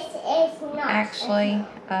Daddy, this is not actually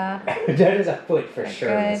That is a foot for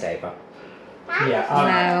sure, Miss Ava.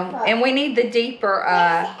 Yeah. no. And we need the deeper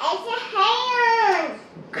It's a hand.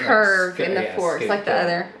 curve in the Yeah, forks scoop like the that.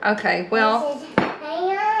 other. Okay, well, This is a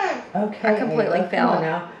hand. Okay. I completely Ava, fell. come on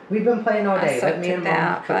now. We've been playing all I day. Let sucked me at and Mom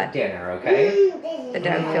that, cook but dinner, okay? the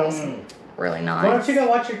dough feels really Why don't nice. you go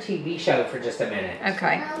watch your TV show for just a minute?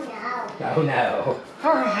 Okay. Oh Oh no.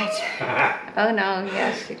 All right. Oh no,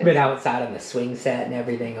 yes, she Been did. outside on the swing set and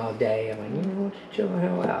everything all day. I'm like, you know what, chill the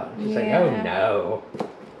hell out. She's like, Yeah. oh no.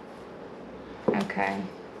 Okay.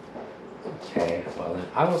 Okay, well then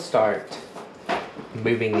I will start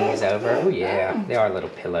moving these over. Oh yeah, they are little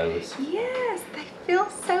pillows. Yes, they feel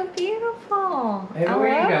so beautiful. Hey, I where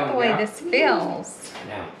you love going the way now? this feels.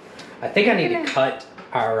 Now, I think I need to cut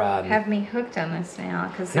our. Have me hooked on this now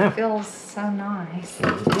because No. it feels so nice.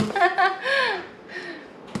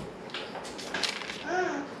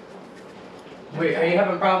 Wait, are you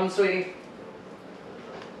having problems, sweetie?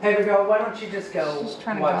 Hey, girl, why don't you just go She's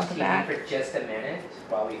trying to watch go out the TV back. for just a minute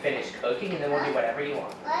while we finish cooking, and then we'll do whatever you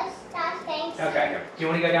want. Let's start things. Okay. Do you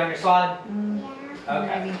want to go down your slide? Yeah.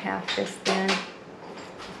 Okay. Maybe half this then.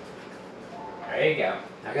 There you go.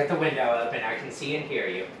 I got the window open. I can see and hear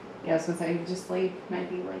you. Yeah, I was gonna say just leave the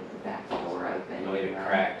back door open. Leave it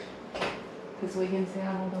cracked. Because we can see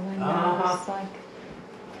out of the windows. Uh-huh. Like,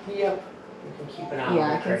 Yep. You can keep an eye on yeah,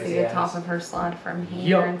 I her can see crazy the ass. top of her slide from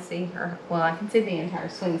here Yup. and see her. Well, I can see the entire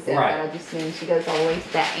swing set, Right. but I just mean she goes all the way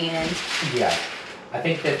to that end. Yeah. I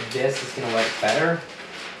think that this is going to work better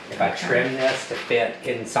if I Okay. trim this to fit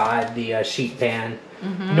inside the sheet pan.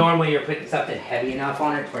 Mm-hmm. Normally you're putting something heavy enough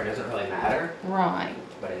on it where it doesn't really matter. Right.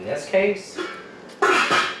 But in this case,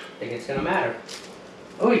 I think it's going to matter.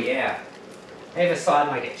 Oh yeah. Ava's sliding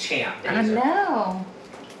like a champ. I Daisy. know.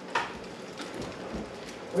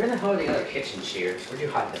 Where the hell are the other kitchen shears? Where'd you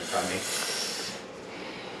hide them from me?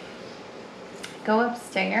 Go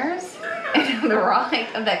upstairs and to the right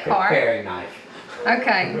of that car. Paring knife.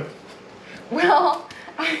 Okay. Well,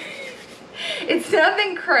 it's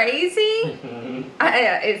nothing crazy.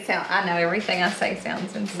 I know everything I say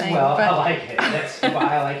sounds insane. Well, but I like it. That's why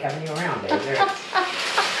I like having you around, Dave.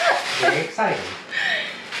 Very exciting.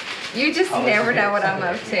 You just never know what I'm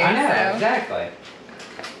up to. I know, so. exactly.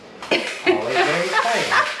 Always very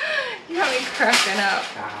exciting. You got me cracking up.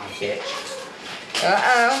 Ah, bitch.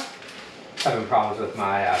 Uh-oh. Having problems with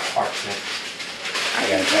my parchment. I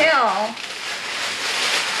can tell.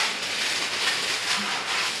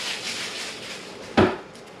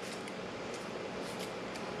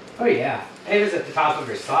 Oh yeah, it was at the top of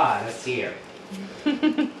her slide. Let's see her.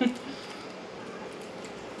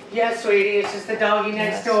 Yeah, sweetie, it's just the doggy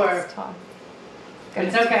next door.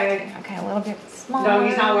 It's okay. Okay, a little bit smaller. No,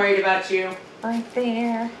 he's not worried about you. Right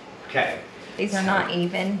there. Okay. These are not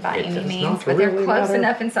even by any means, not but they're really close matter.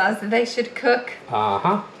 enough in size that they should cook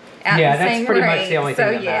Uh-huh. at Yeah, the that's same pretty rate. much the only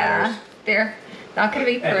thing that matters. They're not going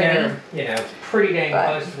to be And pretty. they're, pretty dang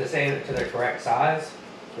But- close to to their correct size.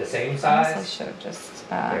 The same I honestly size. should have just.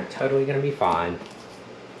 They're totally gonna be fine.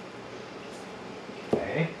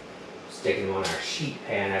 Okay. Sticking them on our sheet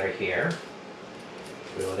pan over here.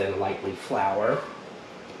 We will then lightly flour.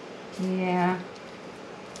 Yeah.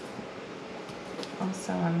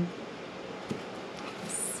 Also, I'm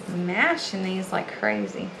smashing these like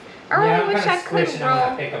crazy. I really wish I could I'm gonna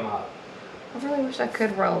roll. pick them up. I really wish I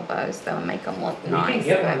could roll those though and make them look You nice. can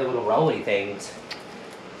get one of but the little rolly things.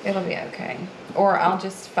 it'll be okay. Or I'll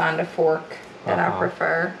just find a fork that I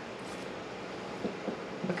prefer.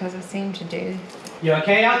 Because I seem to do. You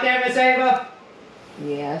okay out there, Miss Ava?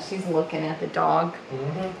 Yeah, she's looking at the dog.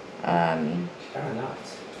 Mm-hmm. She's kind of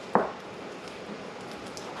nuts.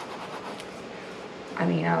 I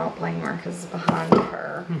mean, I don't blame her because it's behind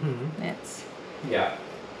her. Mm-hmm. It's Yeah.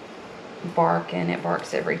 barking. It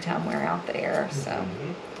barks every time we're out there, so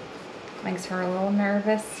makes her a little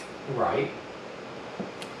nervous. Right.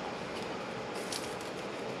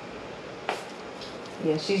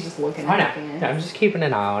 Yeah, she's just looking I at know. the I'm just keeping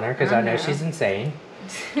an eye on her because I know know. she's insane.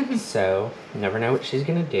 So, you never know what she's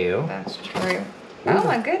gonna do. That's true. Oh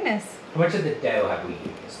my goodness. How much of the dough have we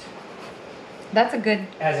used? That's a good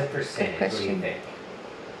As a percentage, what do you question. think?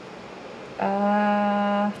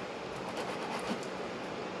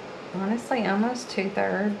 Honestly, almost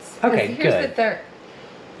 2/3. Okay, Here's good. the third.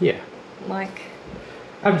 Yeah. Like,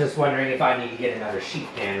 I'm just wondering if I need to get another sheet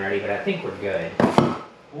pan ready, but I think we're good.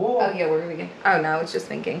 Whoa. oh yeah, we're gonna get. Oh no, it's just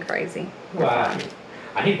been getting crazy. We're Well, fine.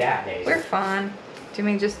 I need that, Daisy. We're fine. Do you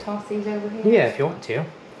mean just toss these over here? Yeah, if you want to.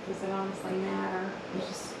 Does it honestly matter? You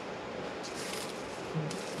just.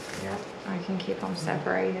 Yep, I can keep them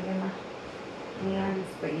separated in my hands.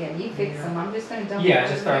 But yeah, you fix them. I'm just gonna dump Yeah,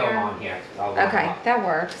 them just over throw them there. on here. I'll warm them Okay, up. that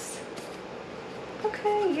works.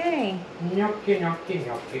 Okay, yay. Gnocchi, gnocchi,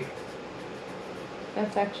 gnocchi.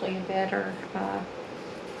 That's actually a better.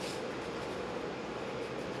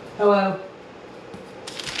 Hello.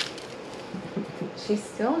 She's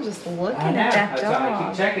still just looking I know. at that That's why I keep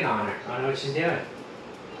dog. checking on her. I know what she's doing.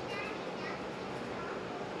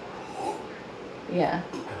 Yeah.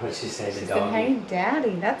 What'd she say, She the said, dog? "Hey,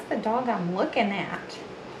 Daddy, that's the dog I'm looking at."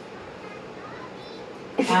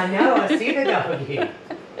 I know, I see the doggy.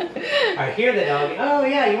 I hear the doggy. Oh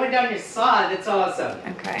yeah, you went down your slide. That's awesome.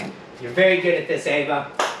 Okay, You're very good at this,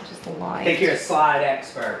 Ava. just I light. think you're a slide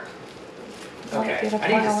expert. Light Okay, bit of I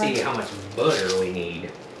need to flour. see how much butter we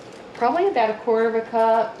need. Probably about 1/4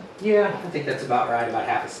 cup. Yeah, I think that's about right, about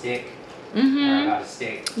half a stick. Or Mm-hmm. about a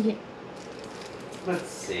stick. Yeah, Let's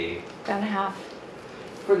see. about 1/2.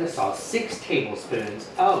 For the sauce, 6 tablespoons.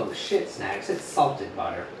 Oh shit, snacks! It's salted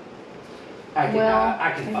butter. I can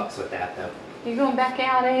okay. fucks with that though. You going back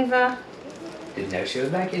out, Ava? Didn't know she was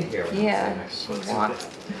back in here. Yeah, she walked.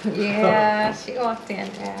 Yeah, she walked in,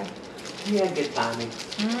 Dad. Yeah, good timing.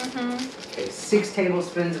 Mm-hmm. Okay, 6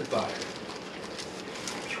 tablespoons of butter.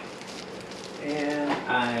 And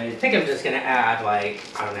I think I'm just gonna add like,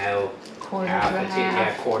 I don't know, Quarter half to a a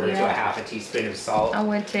half. quarter to a Yeah. half a teaspoon of salt I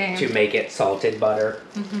would too. to make it salted butter.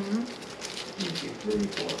 Mm-hmm. 1, 2, 3,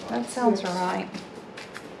 4, 5, That sounds 6. right.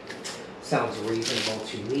 Sounds reasonable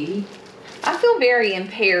to me. I feel very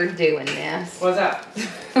impaired doing this. What's that?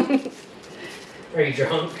 Are you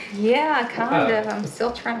drunk? Yeah, kind Oh. of. I'm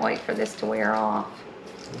still trying to wait for this to wear off.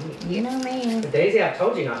 You know me. Daisy, I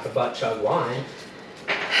told you not to butt chug wine.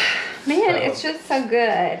 Man, So- it's just so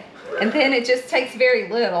good. And then it just takes very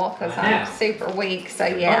little because I know. I'm super weak. So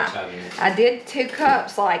You're yeah, butt chugging. I did 2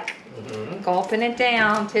 cups, like Mm-hmm. gulping it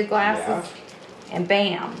down, 2 glasses, and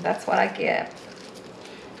bam, that's what I get.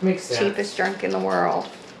 Makes sense. Cheapest drink in the world.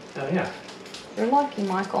 Oh yeah. You're lucky,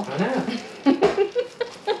 Michael. I know.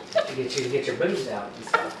 to get you to get your boobs out and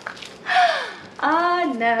stuff.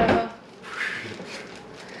 Oh, no.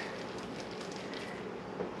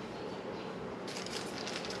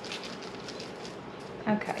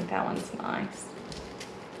 Okay, that one's nice.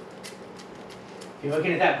 You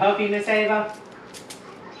looking at that puppy, Miss Ava?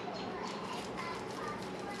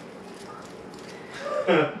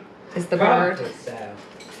 Is the bird? Probably so.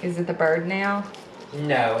 Is it the bird now?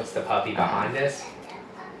 No, it's the puppy behind us.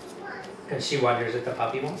 And she wonders if the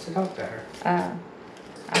puppy wants to talk to her.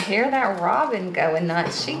 I hear that robin going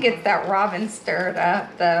nuts. She gets that robin stirred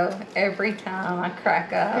up, though, every time I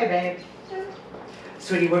crack up. Hey, babe.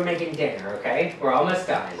 Sweetie, we're making dinner, okay? We're almost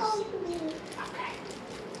done. Okay.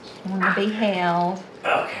 I want to be held.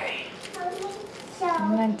 Okay.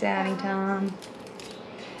 I'm my daddy time.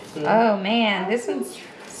 Oh, man, this one's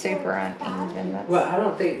super uneven. That's... Well, I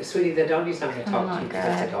don't think, sweetie, the doggy's not going to talk to you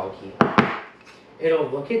because it's a doggy. It'll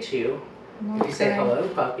look at you. If you say hello,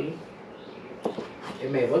 puppy, it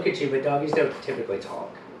may look at you, but doggies don't typically talk.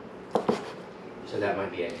 So that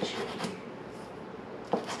might be an issue.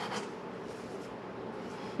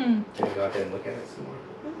 Can you go out there and look at it some more?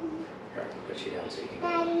 All right, put you down so you can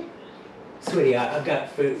go. Sweetie, I've got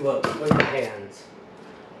food. Look at my hands.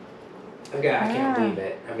 I can't believe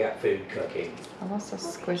it. I've got food cooking. I'll also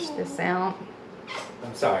squish this out.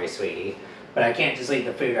 I'm sorry, sweetie, but I can't just leave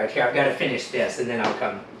the food right here. I've got to finish this, and then I'll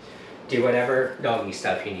come do whatever doggy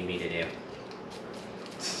stuff you need me to do.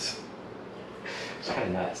 It's kind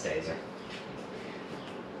of nuts, Dazer.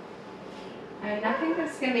 I mean, I think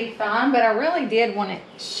this is going to be fun, but I really did want it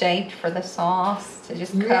shaped for the sauce, to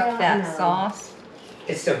just cup that sauce.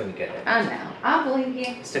 It's still going to be good. I know. I believe you.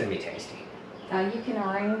 It's still going to be tasty. You can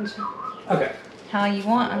arrange Okay. how you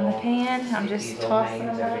want on the pan. I'm just These tossing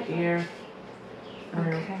little them names over here.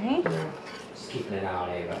 Okay. Just keeping an eye on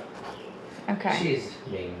Ava. Okay. She's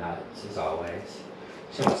being nuts, as always.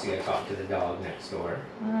 She wants to go talk to the dog next door.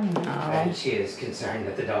 I know. And she is concerned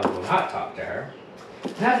that the dog will not talk to her.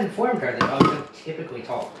 And I've informed her that dogs don't typically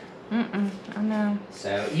talk. I know.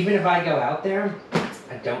 So even if I go out there,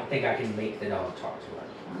 I don't think I can make the dog talk to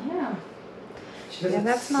her. Yeah. She doesn't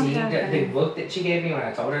that's not seem to, happening. the look that she gave me when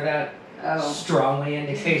I told her that strongly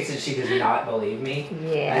indicates that she does not believe me.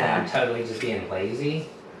 Yeah. And I'm totally just being lazy.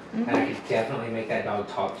 And I could definitely make that dog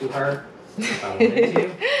talk to her if I wanted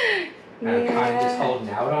to. And I'm kind of just holding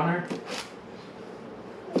out on her.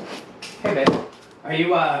 Hey, babe. Are you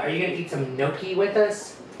gonna eat some gnocchi with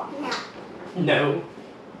us? No. No.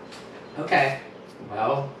 Okay.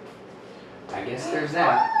 Well, I guess there's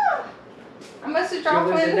that. I must have dropped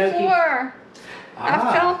There one was on a the gnocchi. floor.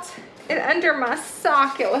 I felt it under my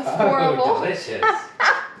sock. It was horrible. Oh, delicious.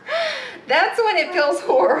 That's when it feels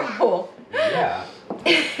horrible. Yeah.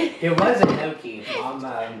 It was a gnocchi.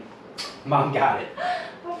 Mom got it.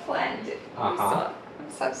 I flattened it. Uh-huh.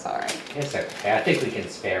 I'm so sorry. It's okay. I think we can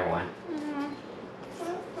spare one.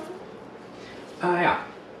 Oh, yeah.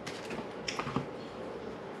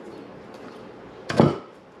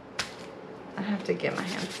 I have to get my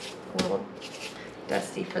hands a little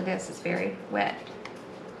dusty for this. It's very wet.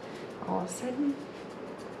 All of a sudden.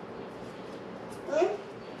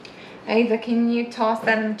 Ava, can you toss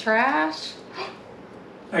that in the trash?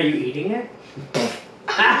 Are you eating it?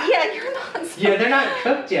 Yeah, you're not. Yeah, they're not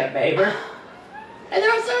cooked yet, baber. And there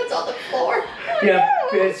was it's on the floor. Yeah,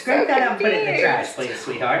 scrape that out and put it in the trash, please,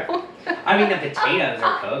 sweetheart. I mean, the potatoes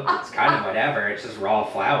are cooked. It's kind of whatever. It's just raw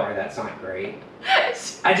flour. That's not great.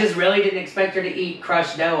 I just really didn't expect her to eat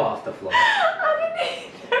crushed dough off the floor. I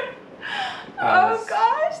didn't either. Oh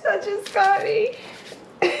gosh, that just got me.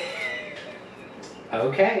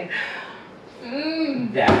 Okay.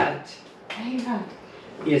 That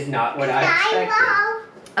is not what I expected.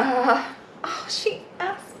 Oh, she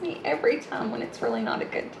asks me every time when it's really not a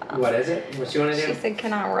good time. What is it? What you want to do? She said,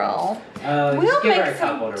 "Can I roll?" We'll We'll give her make a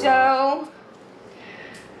some couple to roll. dough.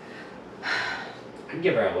 I'd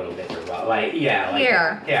give her a little bit to roll. Like, yeah. Like,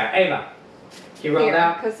 Here. Yeah, Ava. You roll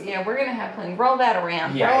out? Because, yeah, we're going to have plenty. Roll that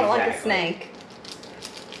around. Yeah, roll it like a exactly. snake.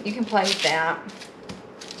 You can play with that.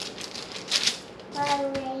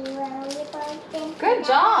 Good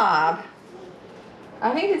job.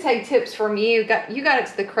 I need to take tips from you. You got it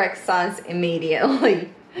to the correct size immediately.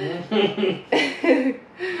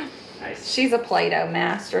 Nice. She's a Play-Doh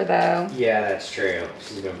master, though. Yeah, that's true.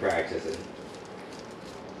 She's been practicing.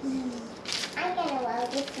 I'm gonna roll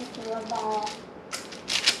this into a ball.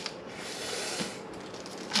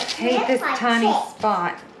 I hate this tiny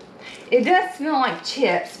spot. It does smell like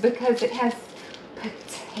chips because it has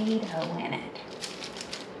potato in it.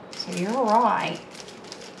 So you're right.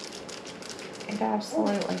 It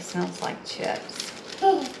absolutely smells like chips.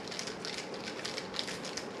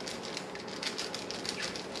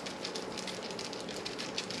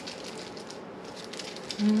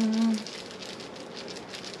 I'm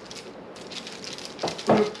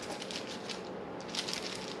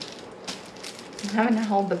having to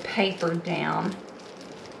hold the paper down,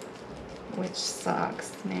 which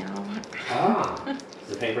sucks now. Ah, is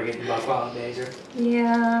the paper getting buck wild, Daisy?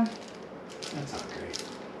 Yeah. That's not great.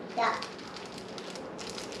 Yeah.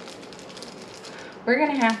 We're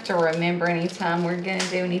gonna have to remember anytime we're gonna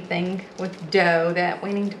do anything with dough that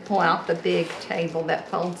we need to pull out the big table that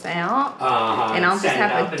folds out. And I'll just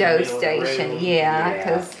have a dough station. Yeah,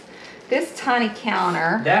 because this tiny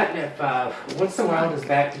counter. That if once the world is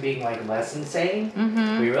back to being like less insane,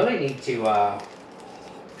 we really need to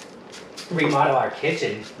remodel our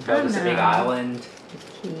kitchen, build us a big island.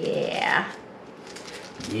 Yeah.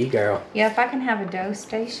 Yeah, girl. Yeah, if I can have a dough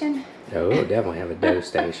station. Oh, definitely have a dough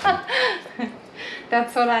station.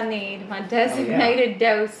 That's what I need. My designated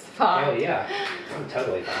dough spot. Oh yeah, I'm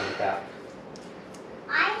totally fine with that.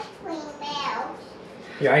 Ice cream melts.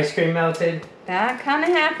 Your ice cream melted? That kind of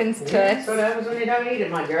happens to us. That's what happens when you don't eat it,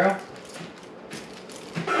 my girl.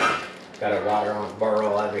 Got a water on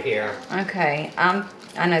burl over here. Okay, I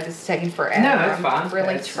know this is taking forever. No, that's fine. I'm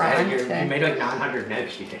really trying to. You made like 900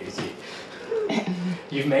 Gnocchi, Daisy.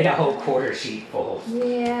 You've made a whole quarter sheet full.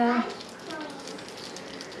 Yeah.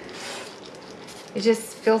 It just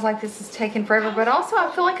feels like this is taking forever, but also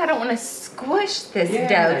I feel like I don't want to squish this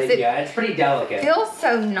dough. It's pretty delicate. It feels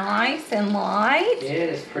so nice and light. It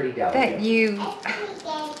is pretty delicate. That you.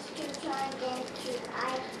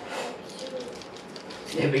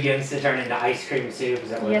 It begins to turn into ice cream soup. Is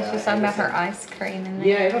that what? Yeah, she's talking about her ice cream in there.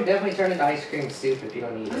 Yeah, it'll definitely turn into ice cream soup if you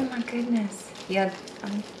don't eat it. Oh my goodness. Yeah.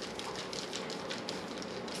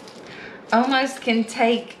 Almost can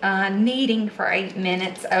take kneading for 8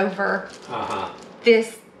 minutes over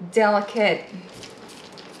this delicate.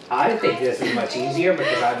 I think this is much easier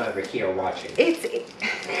because I'm over here watching. And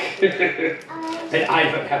I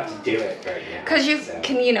don't have to do it right now. Because you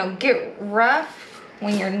can, get rough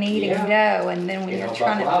when you're kneading dough, and then when you're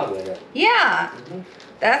trying to. With it. Yeah,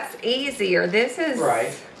 that's easier. This is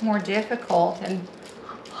more difficult and.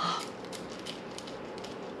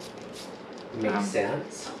 Makes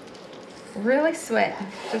sense. Really sweating.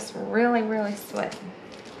 Just really, really sweating.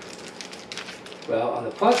 Well, on the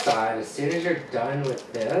plus side, as soon as you're done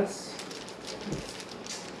with this,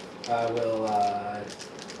 I will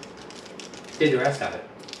do the rest of it.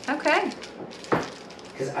 Okay.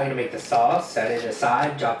 Because I'm going to make the sauce, set it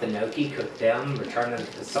aside, drop the gnocchi, cook them, return them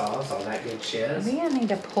to the sauce, all that good shiz. Maybe I need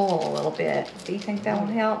to pull a little bit. Do you think that will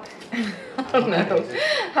help? I don't know.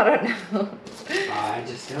 I don't know. I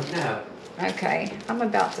just don't know. Okay, I'm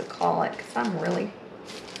about to call it because I'm really,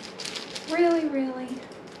 really, really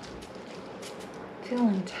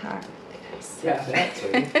feeling tired of this. Yeah, that's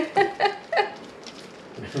sweet. Been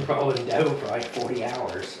rolling dough for like 40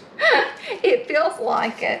 hours. It feels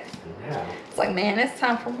like it. Yeah. It's like, man, it's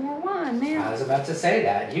time for more wine now. I was about to say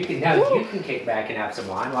that. You can kick back and have some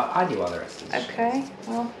wine while I do all the rest of the shit. Okay,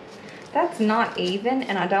 well, that's not even,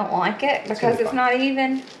 and I don't like it because it's not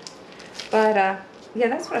even. But yeah,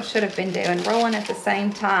 that's what I should have been doing, rolling at the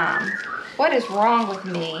same time. What is wrong with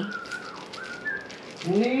me?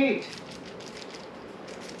 Neat.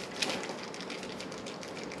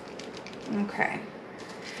 Okay,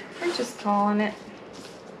 we're just calling it.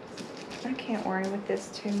 I can't worry with this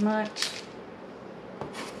too much.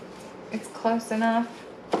 It's close enough.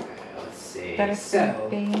 Okay, let's see. That it's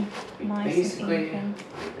going to be nice and even.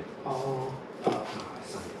 Made it all up.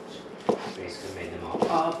 Basically made them all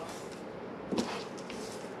up.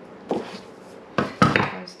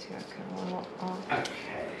 Those two are kind of a little off.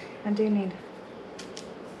 Okay. I do need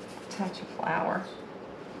a touch of flour.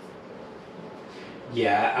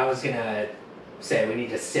 Yeah, I was gonna say we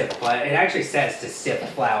need to sift flour. It actually says to sift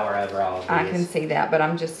flour over all of these. I can see that, but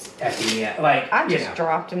I'm just. At the end, like I just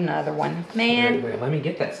dropped another one, man. Wait, let me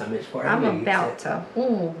get that some for you. I'm about to.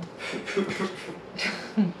 Ooh.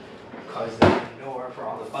 Close the door for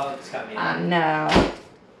all the bugs coming in. I know.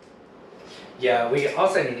 Yeah, we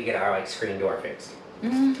also need to get our screen door fixed.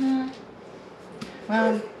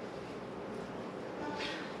 Well.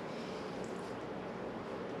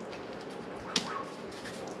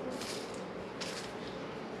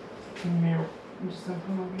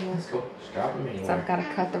 Let's go. Just drop them anywhere. So I've got to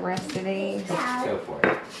cut the rest of these. Go for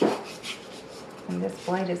it. And this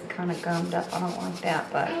blade is kind of gummed up. I don't like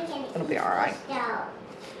that, but it'll be all right.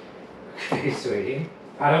 Hey, sweetie.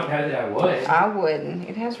 I don't know that I would. I wouldn't.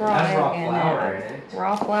 It has raw egg raw in flour it. in it.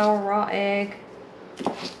 Raw flour, raw egg.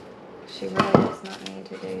 She really does not need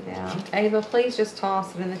to do that. Ava, please just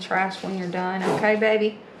toss it in the trash when you're done. Okay,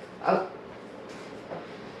 baby? Oh.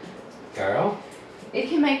 Girl. It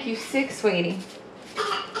can make you sick, sweetie.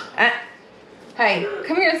 Hey,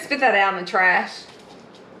 come here and spit that out in the trash.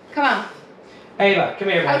 Come on. Ava, come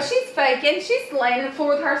here, Oh, man. she's faking. She's laying the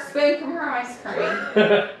floor with her spoon from her ice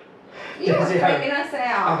cream. You're freaking us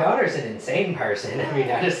out. My daughter's an insane person. Have you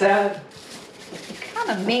noticed that? You're kind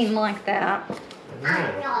of mean like that.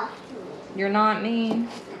 I'm not. You're not mean.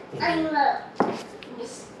 I'm a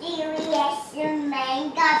mysterious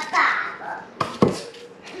manga baba.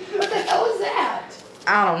 What the hell is that?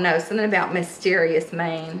 I don't know. Something about mysterious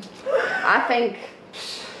Maine. I think.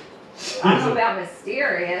 I don't know about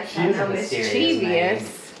mysterious. I know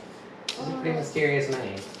mischievous. She's a pretty mysterious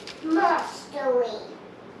man. Monstery.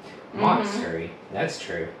 Monstery. That's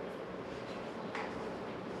true.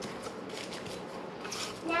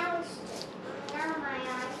 Now my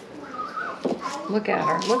eyes. Look at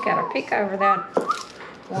her. Look at her. Peek over that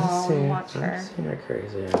wall and watch her. See her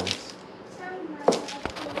crazy eyes.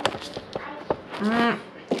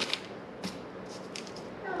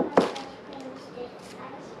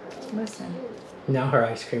 Listen. No, her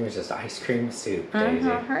ice cream is just ice cream soup, Daisy.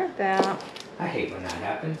 I heard that. I hate when that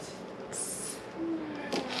happens.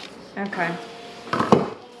 Okay.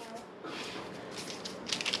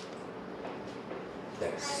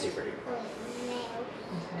 That's super duper.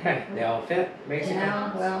 Okay, they all fit, basically?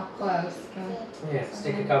 Yeah, well, close. Yeah,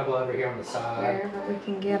 stick a couple over here on the side. Wherever we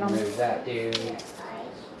can get them. Move that dude.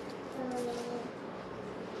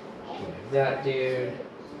 Move that dude.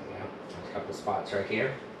 Yeah, a couple spots right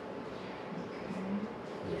here.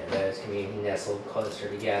 Yeah, those can be nestled closer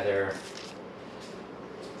together.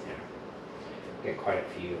 Yeah. Get quite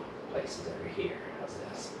a few places over here. How's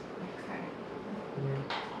this? Okay.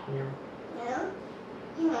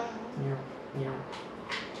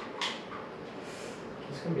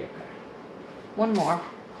 It's gonna be okay. One more.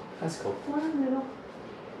 That's cool. One little.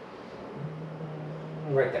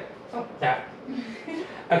 Right there. Oh, that.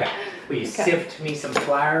 Okay. Will you sift me some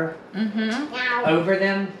flour over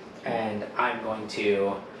them? And I'm going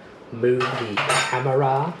to move the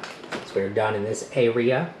camera. So we're done in this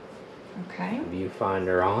area. Okay.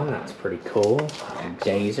 Viewfinder on. That's pretty cool.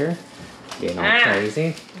 Dazer. Getting all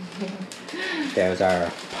crazy. There's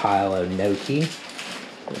our pile of gnocchi.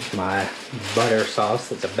 There's my butter sauce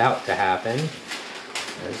that's about to happen.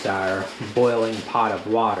 There's our boiling pot of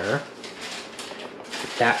water.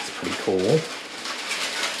 That's pretty cool.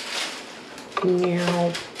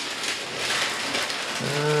 Meow.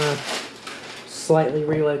 Slightly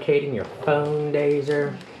relocating your phone,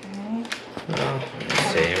 Dazer. Okay.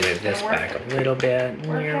 Let's see, move this back a little bit.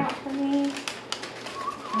 Work out for me.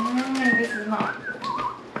 This is not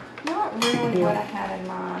really what I had in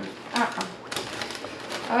mind.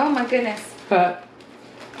 Oh my goodness.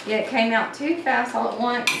 Yeah, it came out too fast all at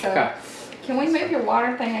once. So Okay. Can we move your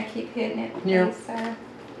water thing? I keep hitting it, please, Yeah. sir.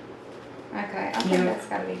 Okay, I think that's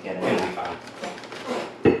got to be good It'll be enough.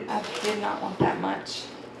 fine. I did not want that much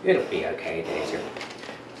It'll be okay, Dazer.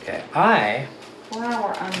 Okay, I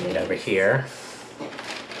flour on get this. over here.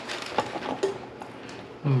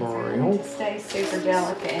 I wanted to stay super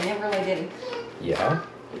delicate, and it really didn't. Yeah.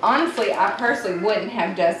 Honestly, I personally wouldn't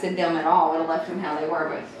have dusted them at all. I would have left them how they were,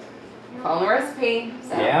 but follow the recipe.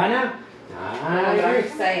 So. Yeah, I know. I know what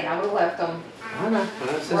I'm saying. I would have left them. I know.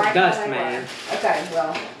 This is right dust, where they man. were. Okay,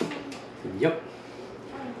 well, Yep.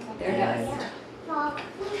 they're dust.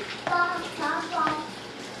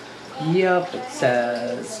 Yep, it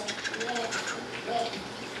says.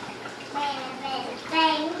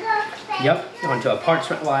 Yep, onto a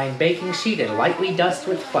parchment-lined baking sheet and lightly dust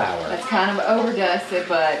with flour. It's kind of overdusted,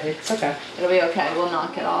 but It's okay. it'll be okay. We'll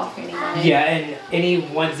knock it off anyway. Yeah, and any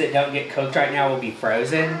ones that don't get cooked right now will be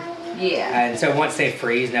frozen. Yeah. And so once they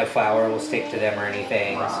freeze, no flour will stick to them or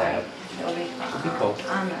anything. Right. So It'll be fine. it'll be cool.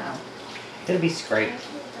 I know. It'll be great.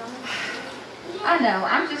 I know.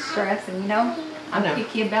 I'm just stressing, you know. I'm I know.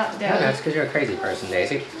 picky about dough. No, that's because you're a crazy person,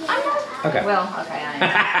 Daisy. I know. Okay. Well, okay, I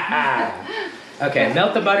am. Okay,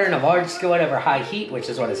 melt the butter in a large skillet over high heat, which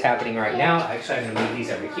is what is happening right now. Actually, I'm gonna move these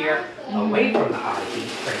over here, away from the high heat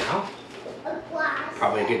for now.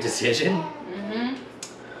 Probably a good decision.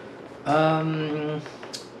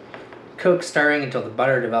 Cook stirring until the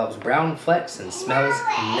butter develops brown flecks and smells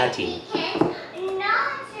nutty.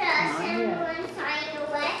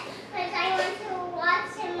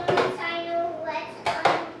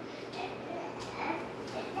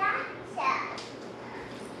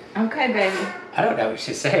 Okay, baby. I don't know what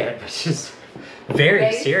she's saying, but she's very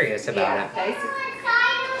Daisy? serious about it. Daisy.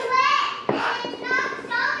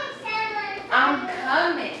 I'm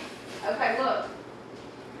coming. Okay, look.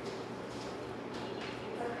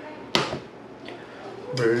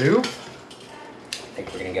 Blue. I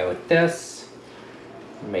think we're gonna go with this.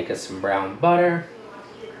 Make us some brown butter.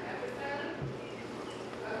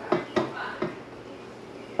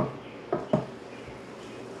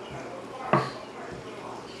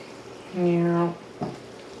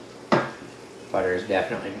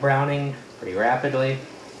 definitely browning pretty rapidly.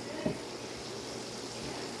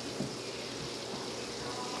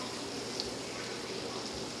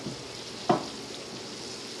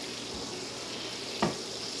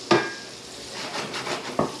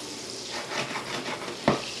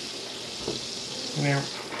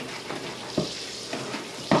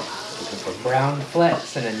 For brown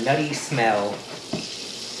flecks and a nutty smell.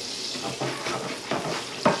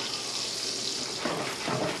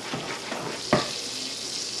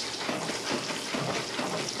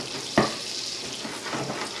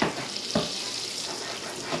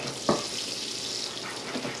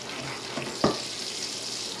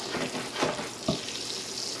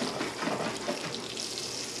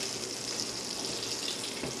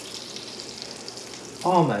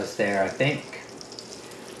 Almost there, I think.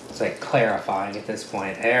 It's like clarifying at this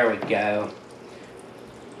point. There we go.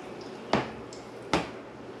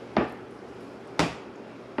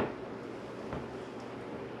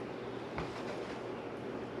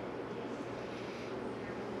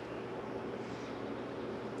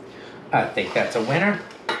 I think that's a winner.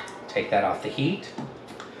 Take that off the heat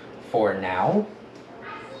for now.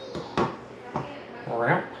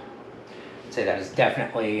 So that is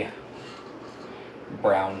definitely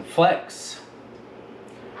brown flecks,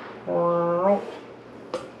 but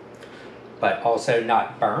also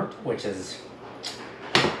not burnt, which is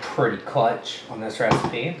pretty clutch on this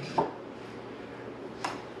recipe.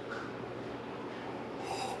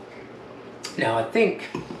 Now I think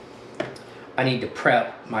I need to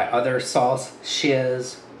prep my other sauce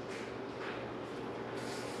shiz.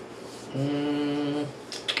 Scoop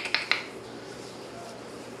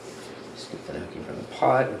the gnocchi from the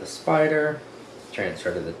pot with a spider.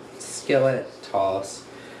 Transfer to the skillet, toss,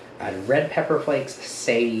 add red pepper flakes,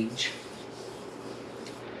 sage,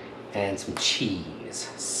 and some cheese.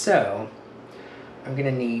 So, I'm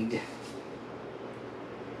gonna need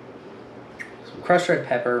some crushed red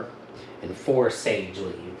pepper and 4 sage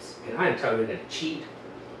leaves. And I'm totally gonna cheat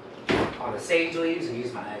on the sage leaves and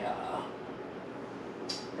use my,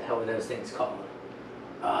 the hell are those things called?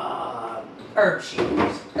 Herb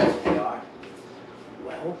shears. That's what they are.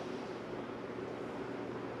 Well,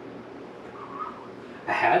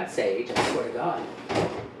 I had sage, I swear to God.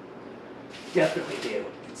 Definitely do.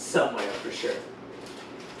 It's somewhere for sure.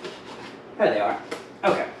 There they are.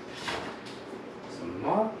 Okay. Some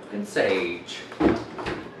malt and sage.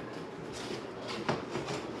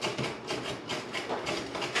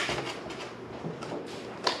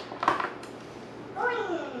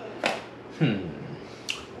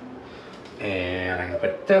 And I'm gonna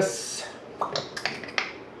put this.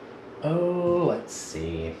 Oh, let's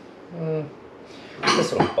see.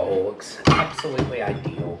 This little bowl looks absolutely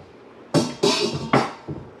ideal.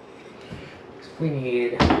 We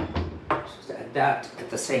need just to add that at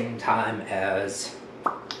the same time as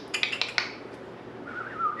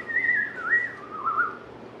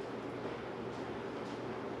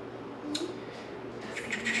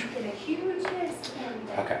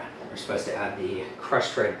okay, we're supposed to add the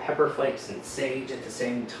crushed red pepper flakes and sage at the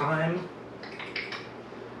same time.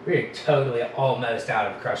 We're totally almost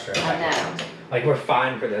out of crushed red pepper flakes. Like, we're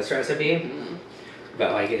fine for this recipe,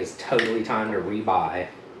 but like, it is totally time to rebuy.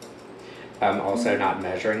 I'm also not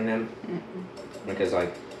measuring them because,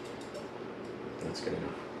 like, that's good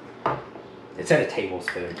enough. It's at a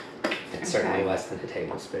tablespoon. It's certainly less than a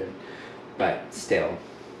tablespoon, but still,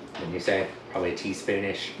 when you say probably a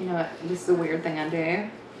teaspoonish. You know what? This is the weird thing I do.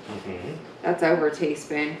 That's over a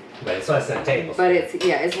teaspoon. But it's less than a tablespoon. But it's,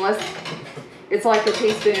 yeah, it's less. It's like a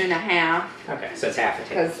teaspoon and a half. Okay, so it's half a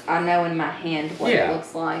tablespoon. Because I know in my hand what it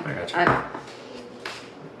looks like. I got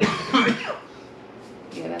you.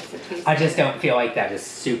 Yeah, that's a teaspoon. I just don't feel like that is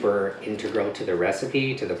super integral to the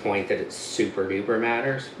recipe to the point that it super duper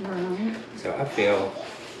matters. So I feel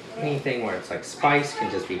anything where it's like spice can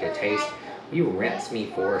just be to taste. You rinse me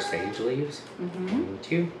 4 sage leaves. 1,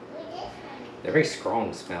 2. They're very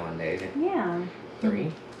strong smelling, David. Yeah. 3.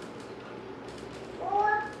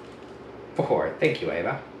 4. Thank you,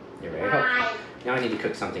 Ava. You're very helpful. Now I need to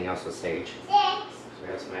cook something else with sage. 6. So we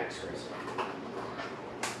have some extras.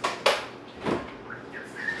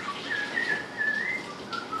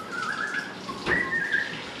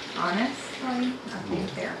 Honestly, I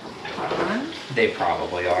think they're fine. They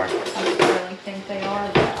probably are. I don't really think they are,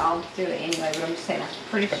 but I'll do it anyway. But I'm just saying, I'm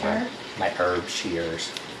pretty sure. My herb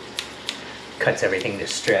shears cuts everything to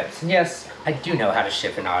strips. And yes, I do know how to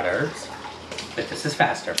chiffonade herbs, but this is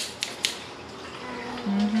faster.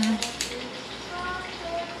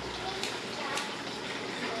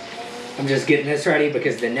 I'm just getting this ready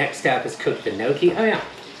because the next step is cook the gnocchi. Oh yeah.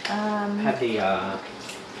 Have the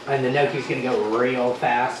and the gnocchi's gonna go real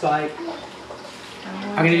fast, like.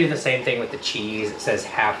 I'm gonna do the same thing with the cheese. It says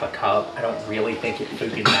half a cup. I don't really think it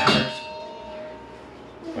freaking matters.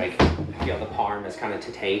 Like, I feel the parm is kind of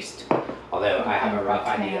to taste. Although I have a rough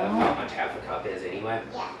idea of how much half a cup is anyway.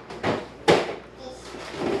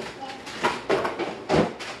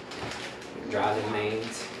 Dry the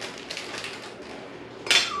mains.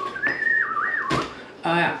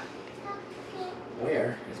 Oh yeah.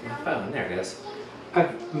 Where is my phone? There it is.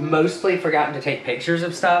 I've mostly forgotten to take pictures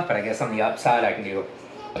of stuff, but I guess on the upside I can do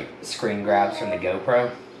like screen grabs from the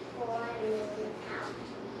GoPro.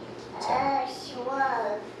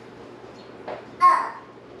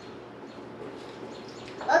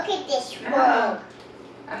 Look at this one.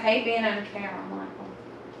 I hate being on camera, Michael.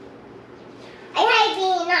 I hate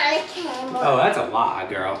being on camera. Oh, that's a lot,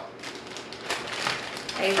 girl.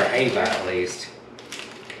 Ava, For Ava, at least.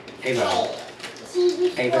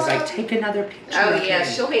 Ava's like, take another picture. Oh yeah,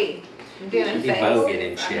 she'll be doing She'll be face. voguing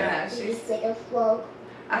and shit. I know, she's.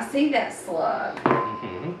 I see that slug.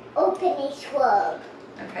 Open this slug.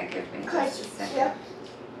 Okay, give me just a second.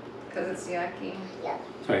 Because it's yucky.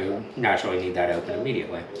 So you naturally need that open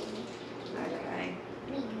immediately. Okay.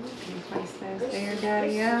 Can you place those there,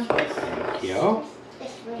 Daddy? Yeah. Thank you.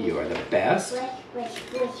 You are the best. Okay.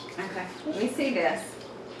 Let me see this.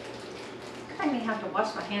 I may have to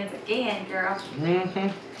wash my hands again, girl.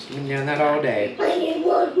 Mm-hmm. Been doing that all day. I need to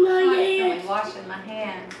wash my hands. I'm washing my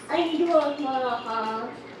hands. I need to wash my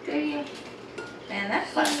hands. Do you? Man, that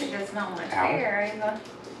plastic does not want to tear, Ava.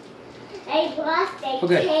 I lost the Well,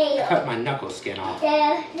 good. I tail. cut my knuckle skin off.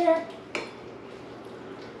 The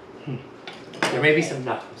There may be some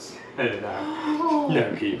knuckles. I don't know.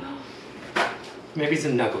 Gnocchi. Maybe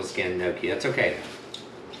some knuckle skin gnocchi. That's okay.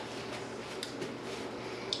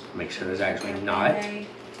 Make sure there's actually not. Okay.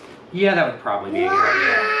 Yeah, that would probably be a good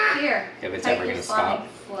idea. Here. If it's take ever your gonna stop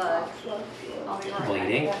slug. I'll be right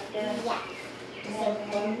bleeding. back.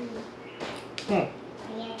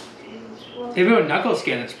 Even with knuckle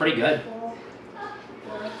skin, it's pretty good.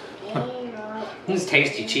 This is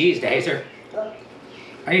tasty cheese, Dazer.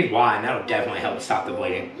 I need wine. That'll definitely help stop the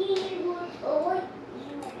bleeding.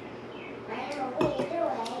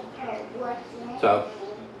 So,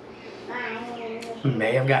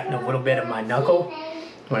 may have gotten a little bit of my knuckle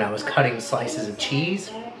when I was cutting slices of cheese.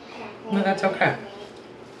 No, that's okay.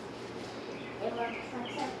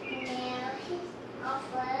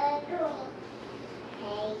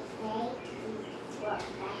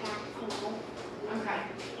 Okay.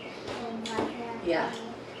 Yeah.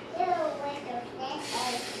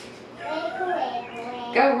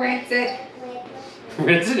 Go rinse it.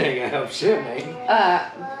 Rinsing ain't gonna help shit, mate.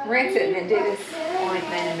 Rinse it and then do this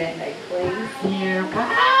ointment and Band-Aid, please. Yeah.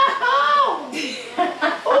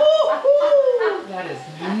 That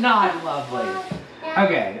is not lovely.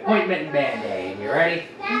 Okay, ointment and Band-Aid. You ready?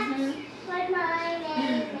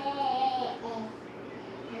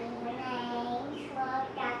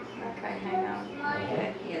 Okay, hang on.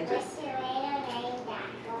 Okay, yeah, just.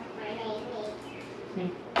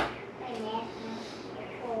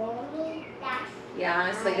 Yeah, I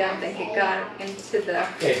honestly don't think it got into the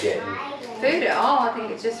It didn't. food at all. I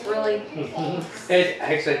think it just really. It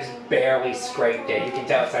actually just barely scraped it. You can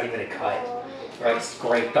tell it's not even a cut. Like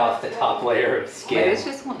scraped off the top layer of But skin. it's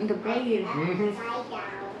just wanting to bleed.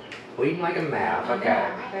 Bleeding like a map. I Okay.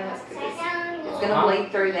 know. It's gonna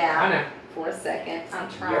bleed through I that know. for a second. I'm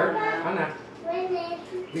trying. You're, now. I know.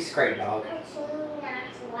 You scrape dog. Okay.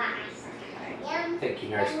 Thank you,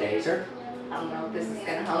 Nurse Dazer. I don't know if this is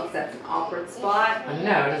gonna help. That's an awkward spot. I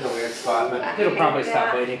know it is a weird spot, but it'll probably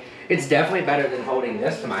stop bleeding. It's definitely better than holding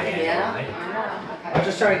this to my hand. Yeah. Right? I know. I'll Okay.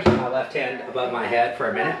 just try and keep my left hand above my head for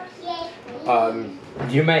a minute.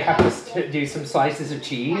 You may have to do some slices of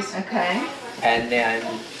cheese, Okay. and then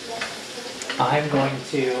I'm going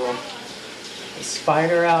to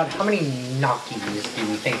spider out how many gnocchis do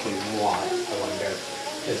we think we want, I wonder.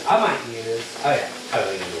 Because I might use, oh yeah,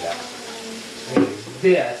 totally gonna do that. I'm gonna use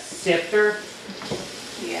this sifter.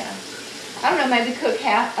 Yeah. I don't know. Maybe cook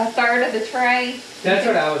a third of the tray. That's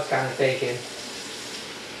what I was kind of thinking.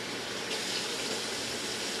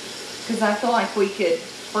 Because I feel like we could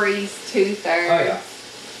freeze 2/3. Oh yeah.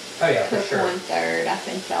 Oh yeah, for Cook sure. 1/3. I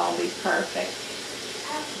think that'll be perfect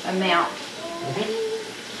amount.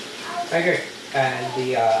 I agree. And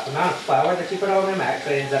the amount of flour that you put on them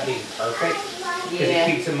actually ends up being perfect. Because Yeah.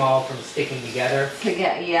 it keeps them all from sticking together.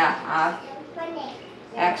 Yeah, I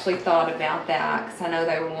actually thought about that because I know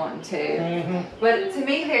they were wanting to. Mm-hmm. But to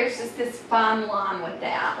me, there's just this fine line with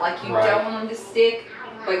that. Like you Right. don't want them to stick,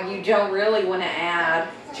 but you don't really want to add.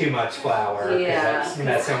 Too much flour. 'Cause Yeah, that's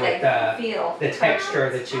messing they with the feel. texture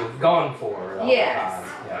that you've gone for. All Yes.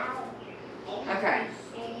 the time. Yeah. Okay.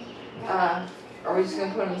 Are we just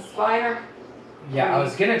gonna put them in the spider? Yeah, I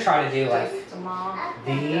was gonna try to do like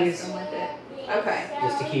these, with it. Okay.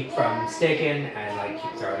 just to keep from sticking, and like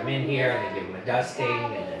keep throwing them in here, and then give them a dusting,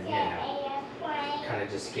 and then kind of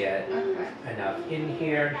just get enough in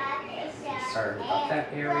here. Sorry about that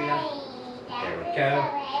area. There we go.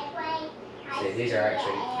 See, these are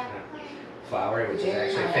actually floury, which is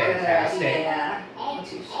actually fantastic. Yeah.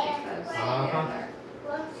 Once you shake those together.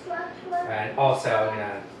 And also,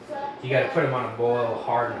 you got to put them on a boil,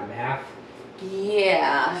 harden them half.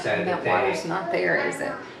 Yeah. So that water's not there, is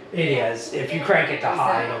it? It is. If you crank it to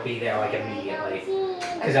high, it'll be there like immediately.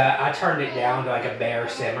 Because I turned it down to like a bare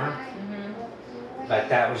simmer. But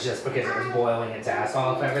that was just because it was boiling its ass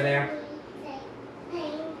off over there.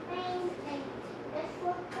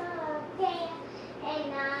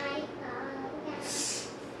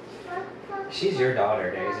 She's your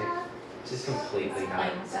daughter, Daisy. She's completely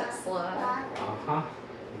nuts. That slow. Uh-huh.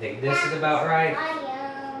 You think this is about right?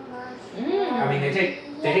 I mean, they take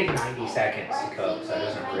 90 seconds to cook, so it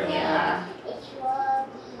doesn't really matter.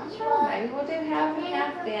 Maybe we'll do half and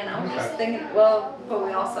half then. I was just thinking, well, but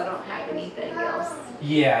we also don't have anything else.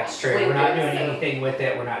 Yeah, it's true. We're not doing anything with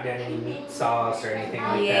it. We're not doing any meat sauce or anything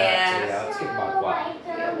like that. So yeah, let's get buck wild.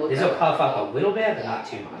 Yeah, This will puff up a little bit, but not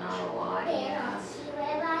too much. Not a lot, yeah.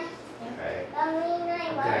 Okay. I'm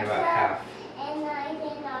doing about half.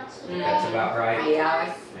 That's about right. Yeah,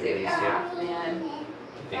 let's Maybe do these half two. then. You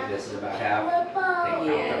think this is about half? I think count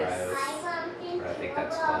the rows. But I think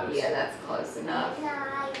that's close. Yeah, that's close enough.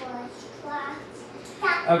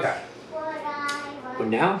 Okay. Well,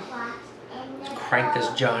 now, let's crank this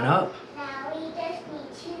John up.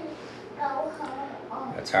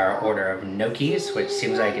 That's our order of gnocchis, which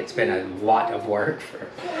seems like it's been a lot of work for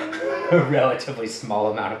a relatively small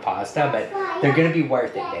amount of pasta, but they're going to be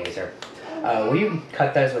worth it, Dazer. Will you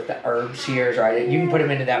cut those with the herb shears, right? You can put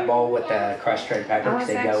them into that bowl with the crushed red pepper because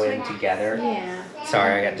they go in together. Yeah.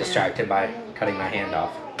 Sorry, I got distracted by cutting my hand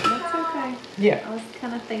off. That's okay. Yeah. I was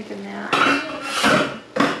kind of thinking that.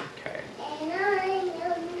 Okay.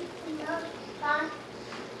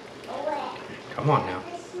 Come on now.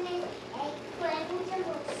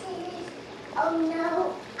 Oh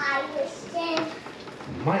no, I was dead.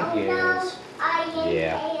 Might use.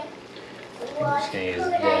 Yeah. I'm just gonna use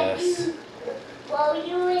this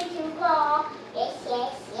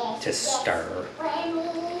to stir.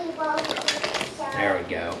 There we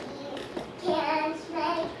go.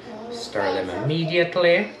 Stir them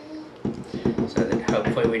immediately so that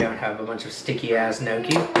hopefully we don't have a bunch of sticky ass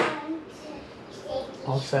gnocchi.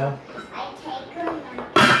 Also,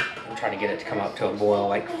 I'm trying to get it to come up to a boil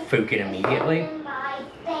like fucking immediately.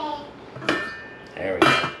 There we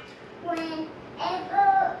go.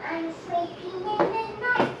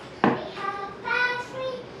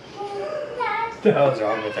 What the hell's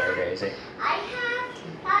wrong with her, Daisy?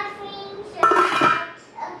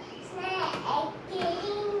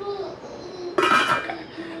 Okay,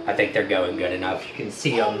 I think they're going good enough. You can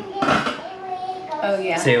see them. Oh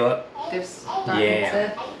yeah. See what?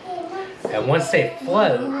 Yeah. And once they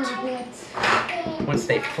float,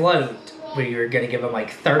 we are going to give them like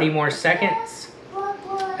 30 more seconds.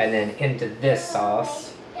 And then into this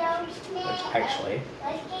sauce, which actually,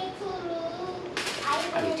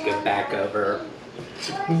 I need to go back over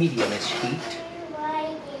medium-ish heat.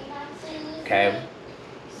 Okay.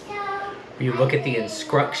 You look at the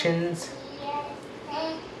instructions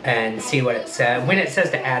and see what it says. When it says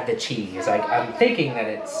to add the cheese, like I'm thinking that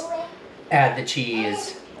it's add the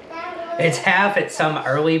cheese. It's half at some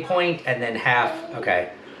early point and then half,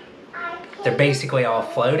 okay. They're basically all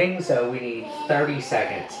floating, so we need 30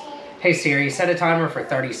 seconds. Hey Siri, set a timer for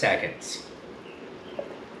 30 seconds.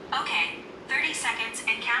 Okay, 30 seconds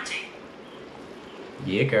and counting.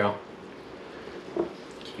 Yeah, girl.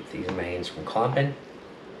 Keep these mains from clumping.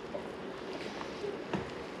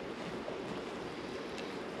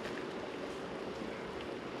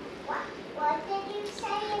 What did you say?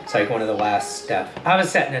 It's like one of the last stuff. I was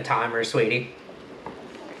setting a timer, sweetie.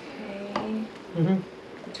 Okay. Mm-hmm.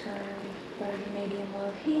 Turn low to medium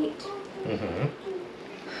low heat. Mm-hmm.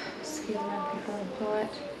 Skew around control and pull it.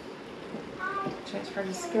 Transfer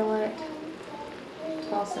to skillet.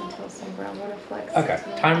 Toss until some brown water flecks. Okay,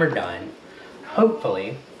 timer done.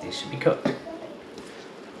 Hopefully, these should be cooked.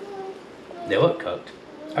 They look cooked.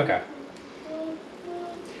 Okay.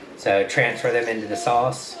 So transfer them into the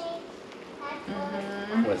sauce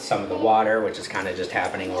with some of the water, which is kind of just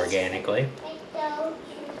happening organically.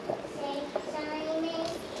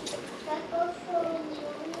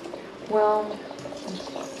 Well,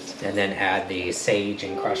 And then add the sage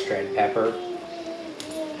and crushed red pepper.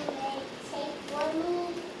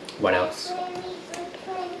 What else?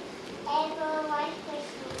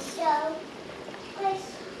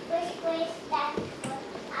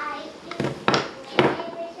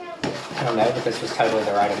 I don't know, but this was totally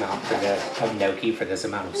the right amount of gnocchi for this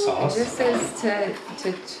amount of sauce. This is to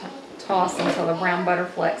toss until the brown butter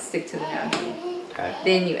flakes stick to the gnocchi. Okay.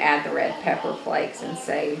 Then you add the red pepper flakes and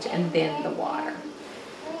sage, and then the water.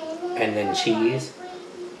 And then cheese.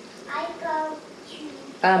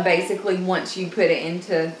 Basically, once you put it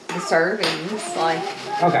into the servings, like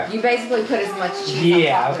Okay. you basically put as much cheese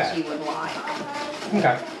on top okay. as you would like.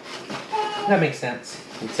 Okay. That makes sense.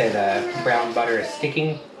 You'd say the brown butter is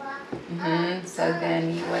sticking. So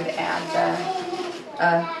then you would add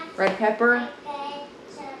the red pepper.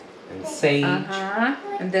 And sage.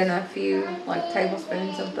 And then a few like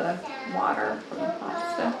tablespoons of the water for the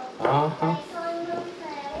pasta.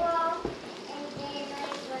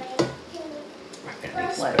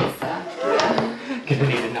 Gonna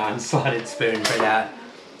need a non-slotted spoon for that.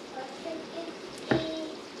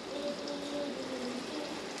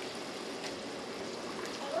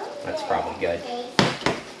 That's probably good.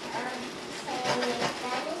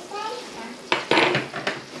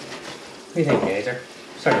 What do you think, Gazer?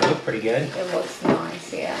 Starting to look pretty good. It looks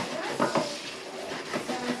nice, yeah.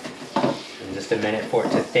 In just a minute for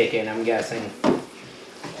it to thicken, I'm guessing.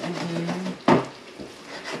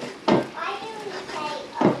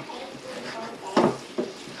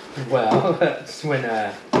 Well, that's when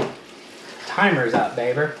timer's up,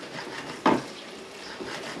 baber.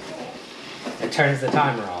 It turns the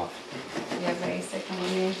timer off. Yeah,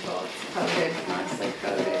 basically until it's coated, nicely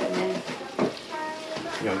coated, and then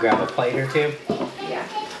You want to grab a plate or two? yeah.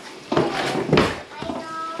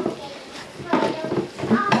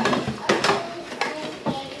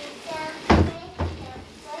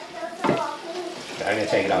 I'm gonna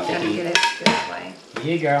take it off the Gotta heat. get it this way.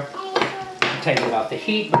 Yeah, girl. I'm taking it off the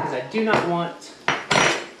heat because I do not want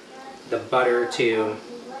the butter to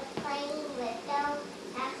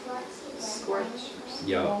Scorch.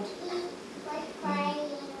 Yo.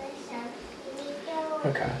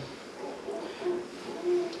 Okay.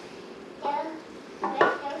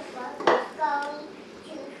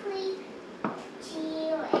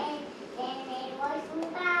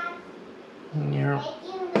 Yeah.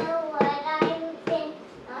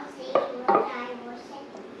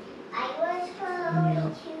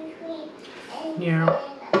 Yeah.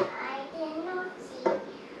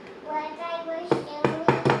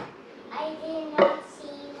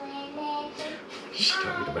 She's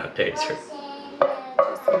talking about Taser.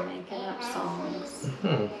 Just making up songs.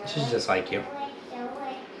 She's just like you.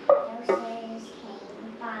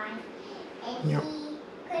 Yep.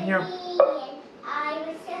 Yep.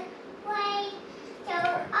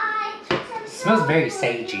 It smells very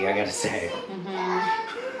sagey, I gotta say.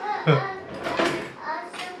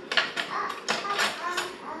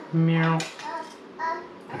 Meow.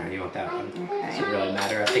 Alright, you want that one? Okay. Doesn't really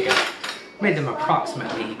matter. I think I made them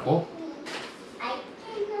approximately equal.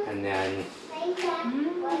 And then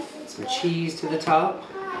some cheese to the top.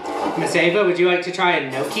 Miss Ava, would you like to try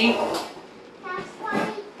a gnocchi?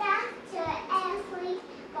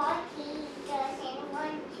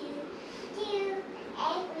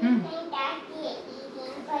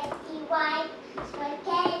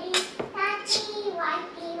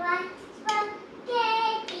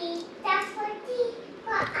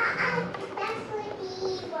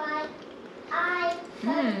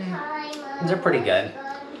 These are pretty good.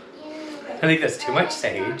 I think that's too much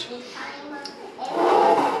sage.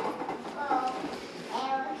 I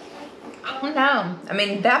don't know. I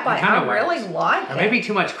mean, that bite, I really like it. Or maybe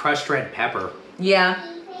too much crushed red pepper. Yeah.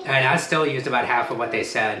 And I still used about half of what they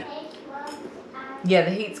said. Yeah,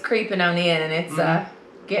 the heat's creeping on in, and it's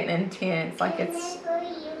getting intense. Like it's,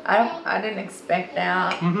 I didn't expect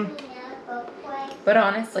that. But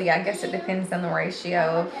honestly, I guess it depends on the ratio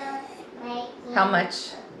of how much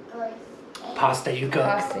Pasta you cook.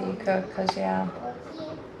 pasta you cook, cause yeah.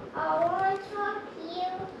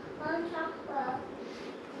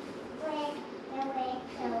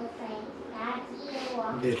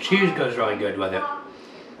 The cheese goes really good with it.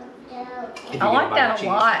 I like that a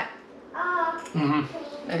lot.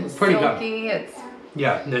 It's Pretty silky. good. It's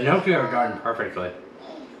Yeah, the gnocchi are done perfectly.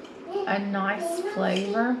 a nice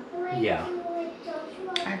flavor. Yeah.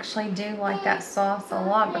 I actually do like that sauce a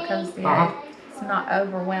lot because it's not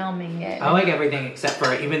overwhelming it. I like everything except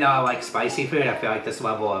for, even though I like spicy food, I feel like this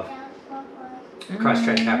level of crushed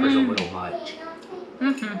red pepper is a little much.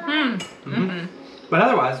 But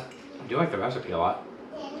otherwise, I do like the recipe a lot.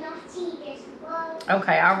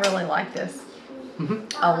 Okay, I really like this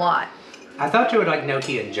a lot. I thought you would like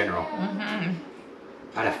gnocchi in general. I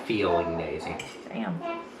had a feeling, Daisy. Damn.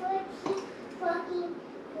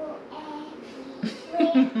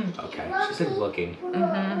 Okay, she said looking.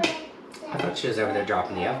 I thought she was over there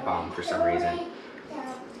dropping the F-bomb for some reason.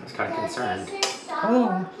 I was kind of concerned.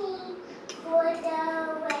 Oh.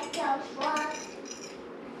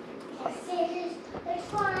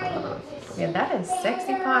 Yeah, that is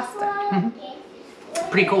sexy pasta.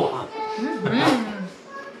 Pretty cool, huh? Mm-hmm.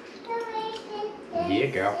 Yeah,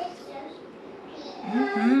 girl.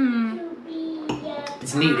 Mm-hmm.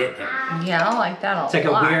 It's neat, isn't it? Yeah, I like that a lot. It's like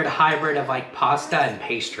a weird hybrid of like pasta and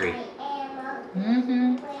pastry.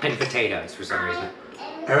 Mm-hmm. And potatoes for some reason.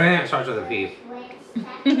 Everything that starts with a P.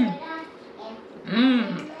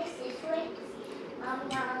 Mm.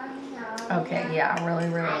 Okay, yeah, I really,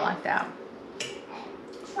 really like that.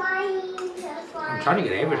 I'm trying to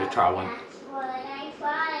get Ava to try one.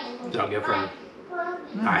 So I'll give her.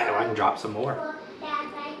 Alright, I can drop some more.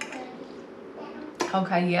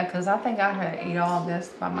 Okay, yeah, because I think I could eat all of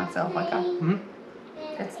this by myself. Like,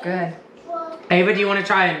 it's good. Ava, do you want to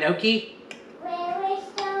try a gnocchi?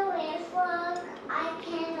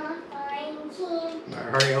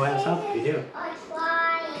 Hurry your ass up if you do.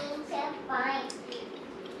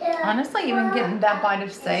 Honestly, even getting that bite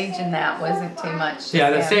of sage in that wasn't too much. Yeah,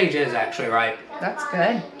 the sage is actually right. That's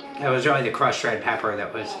good. It was really the crushed red pepper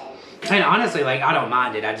that was. And honestly, like, I don't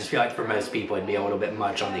mind it. I just feel like for most people it'd be a little bit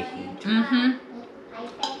much on the heat. Mm-hmm.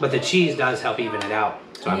 But the cheese does help even it out.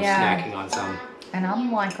 So I'm snacking on some. And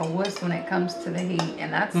I'm like a wuss when it comes to the heat,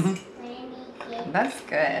 and that's that's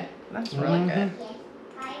good. That's really good.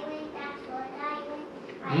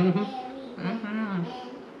 Mm-hmm.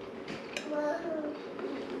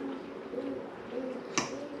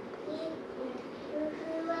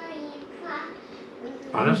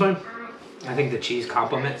 Honestly, I think the cheese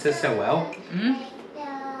complements this so well.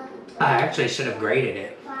 I actually should have grated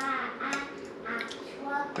it.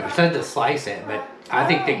 I said to slice it, but I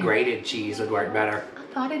think the grated cheese would work better.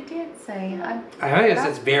 I thought it did say. I guess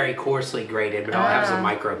it's very coarsely grated, but it has a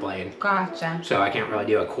microplane. Gotcha. So I can't really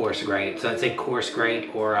do a coarse grate. So I'd say coarse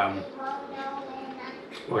grate or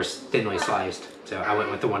thinly sliced. So I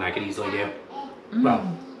went with the one I could easily do.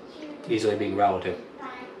 Well, easily being relative.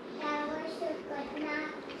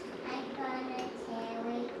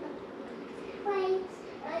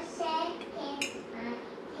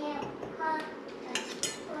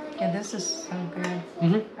 Yeah, this is so good.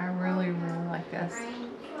 I really, really like this.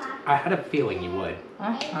 I had a feeling you would.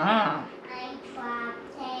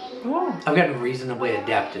 Ooh. I've gotten reasonably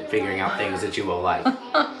adept at figuring out things that you will like.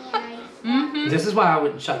 This is why I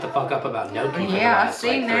wouldn't shut the fuck up about gnocchi for the last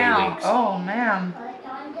like 3 weeks. Oh man.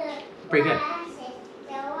 Pretty good.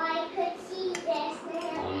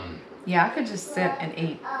 Yeah, I could just sit and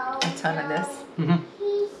eat a ton of this.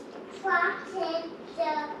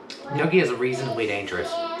 Gnocchi is reasonably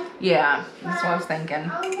dangerous. Yeah, that's what I was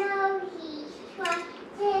thinking.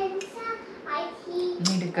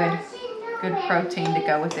 Need a good protein to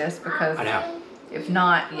go with this because I know. if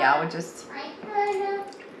not, yeah, I would just. I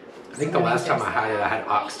think the last time I had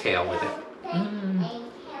oxtail with it.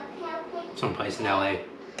 Someplace in LA.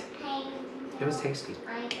 It was tasty.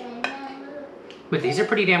 But these are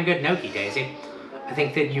pretty damn good gnocchi, Daisy. I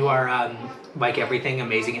think that you are like everything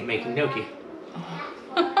amazing at making gnocchi.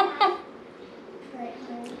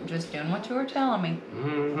 Just doing what you were telling me.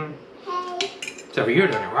 So you're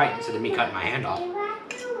doing it right instead of me cutting my hand off.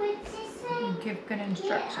 Give good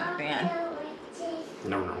instructions, Ben.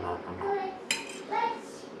 No.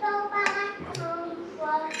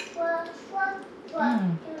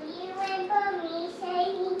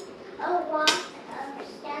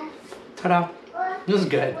 Ta-da. This is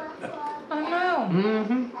good. I know.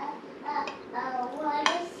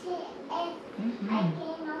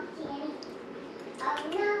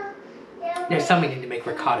 There's some we need to make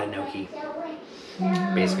ricotta gnocchi.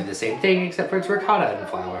 Basically the same thing except for it's ricotta and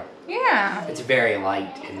flour. Yeah. It's very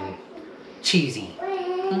light and cheesy. Well,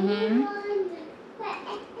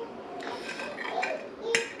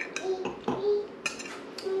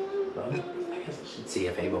 I guess I should see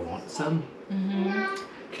if Ava wants some. Can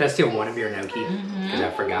I steal one of your gnocchi? Because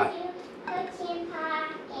I forgot.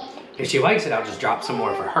 If she likes it, I'll just drop some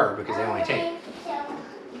more for her because they only take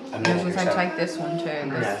a minute or I so. take this one too. Yeah,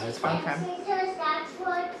 that's fine. Okay.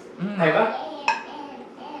 Ava,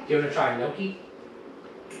 do you want to try gnocchi?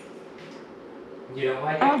 You don't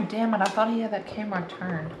like it? Oh damn it! I thought he had that camera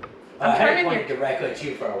turned. I had it pointed directly at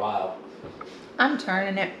you for a while. I'm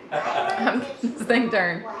turning it. This thing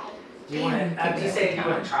turned. Do you want to? You say you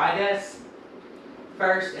want to try this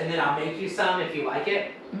first, and then I'll make you some if you like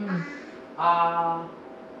it. What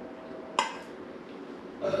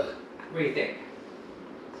do you think?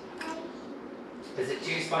 Is it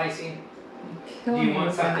too spicy? Do you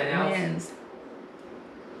want something else?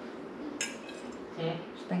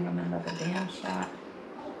 Just think I'm out of a damn shot.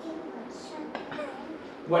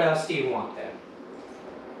 What else do you want then?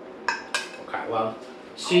 Okay, well,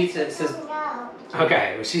 she says,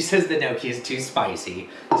 okay, well, she says the gnocchi is too spicy,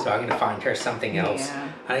 so I'm gonna find her something else.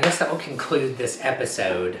 Yeah. And I guess that will conclude this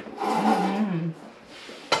episode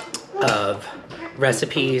of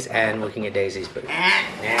recipes and looking at Daisy's food.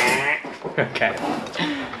 Okay.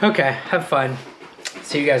 Okay, have fun.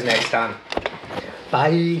 See you guys next time.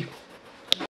 Bye.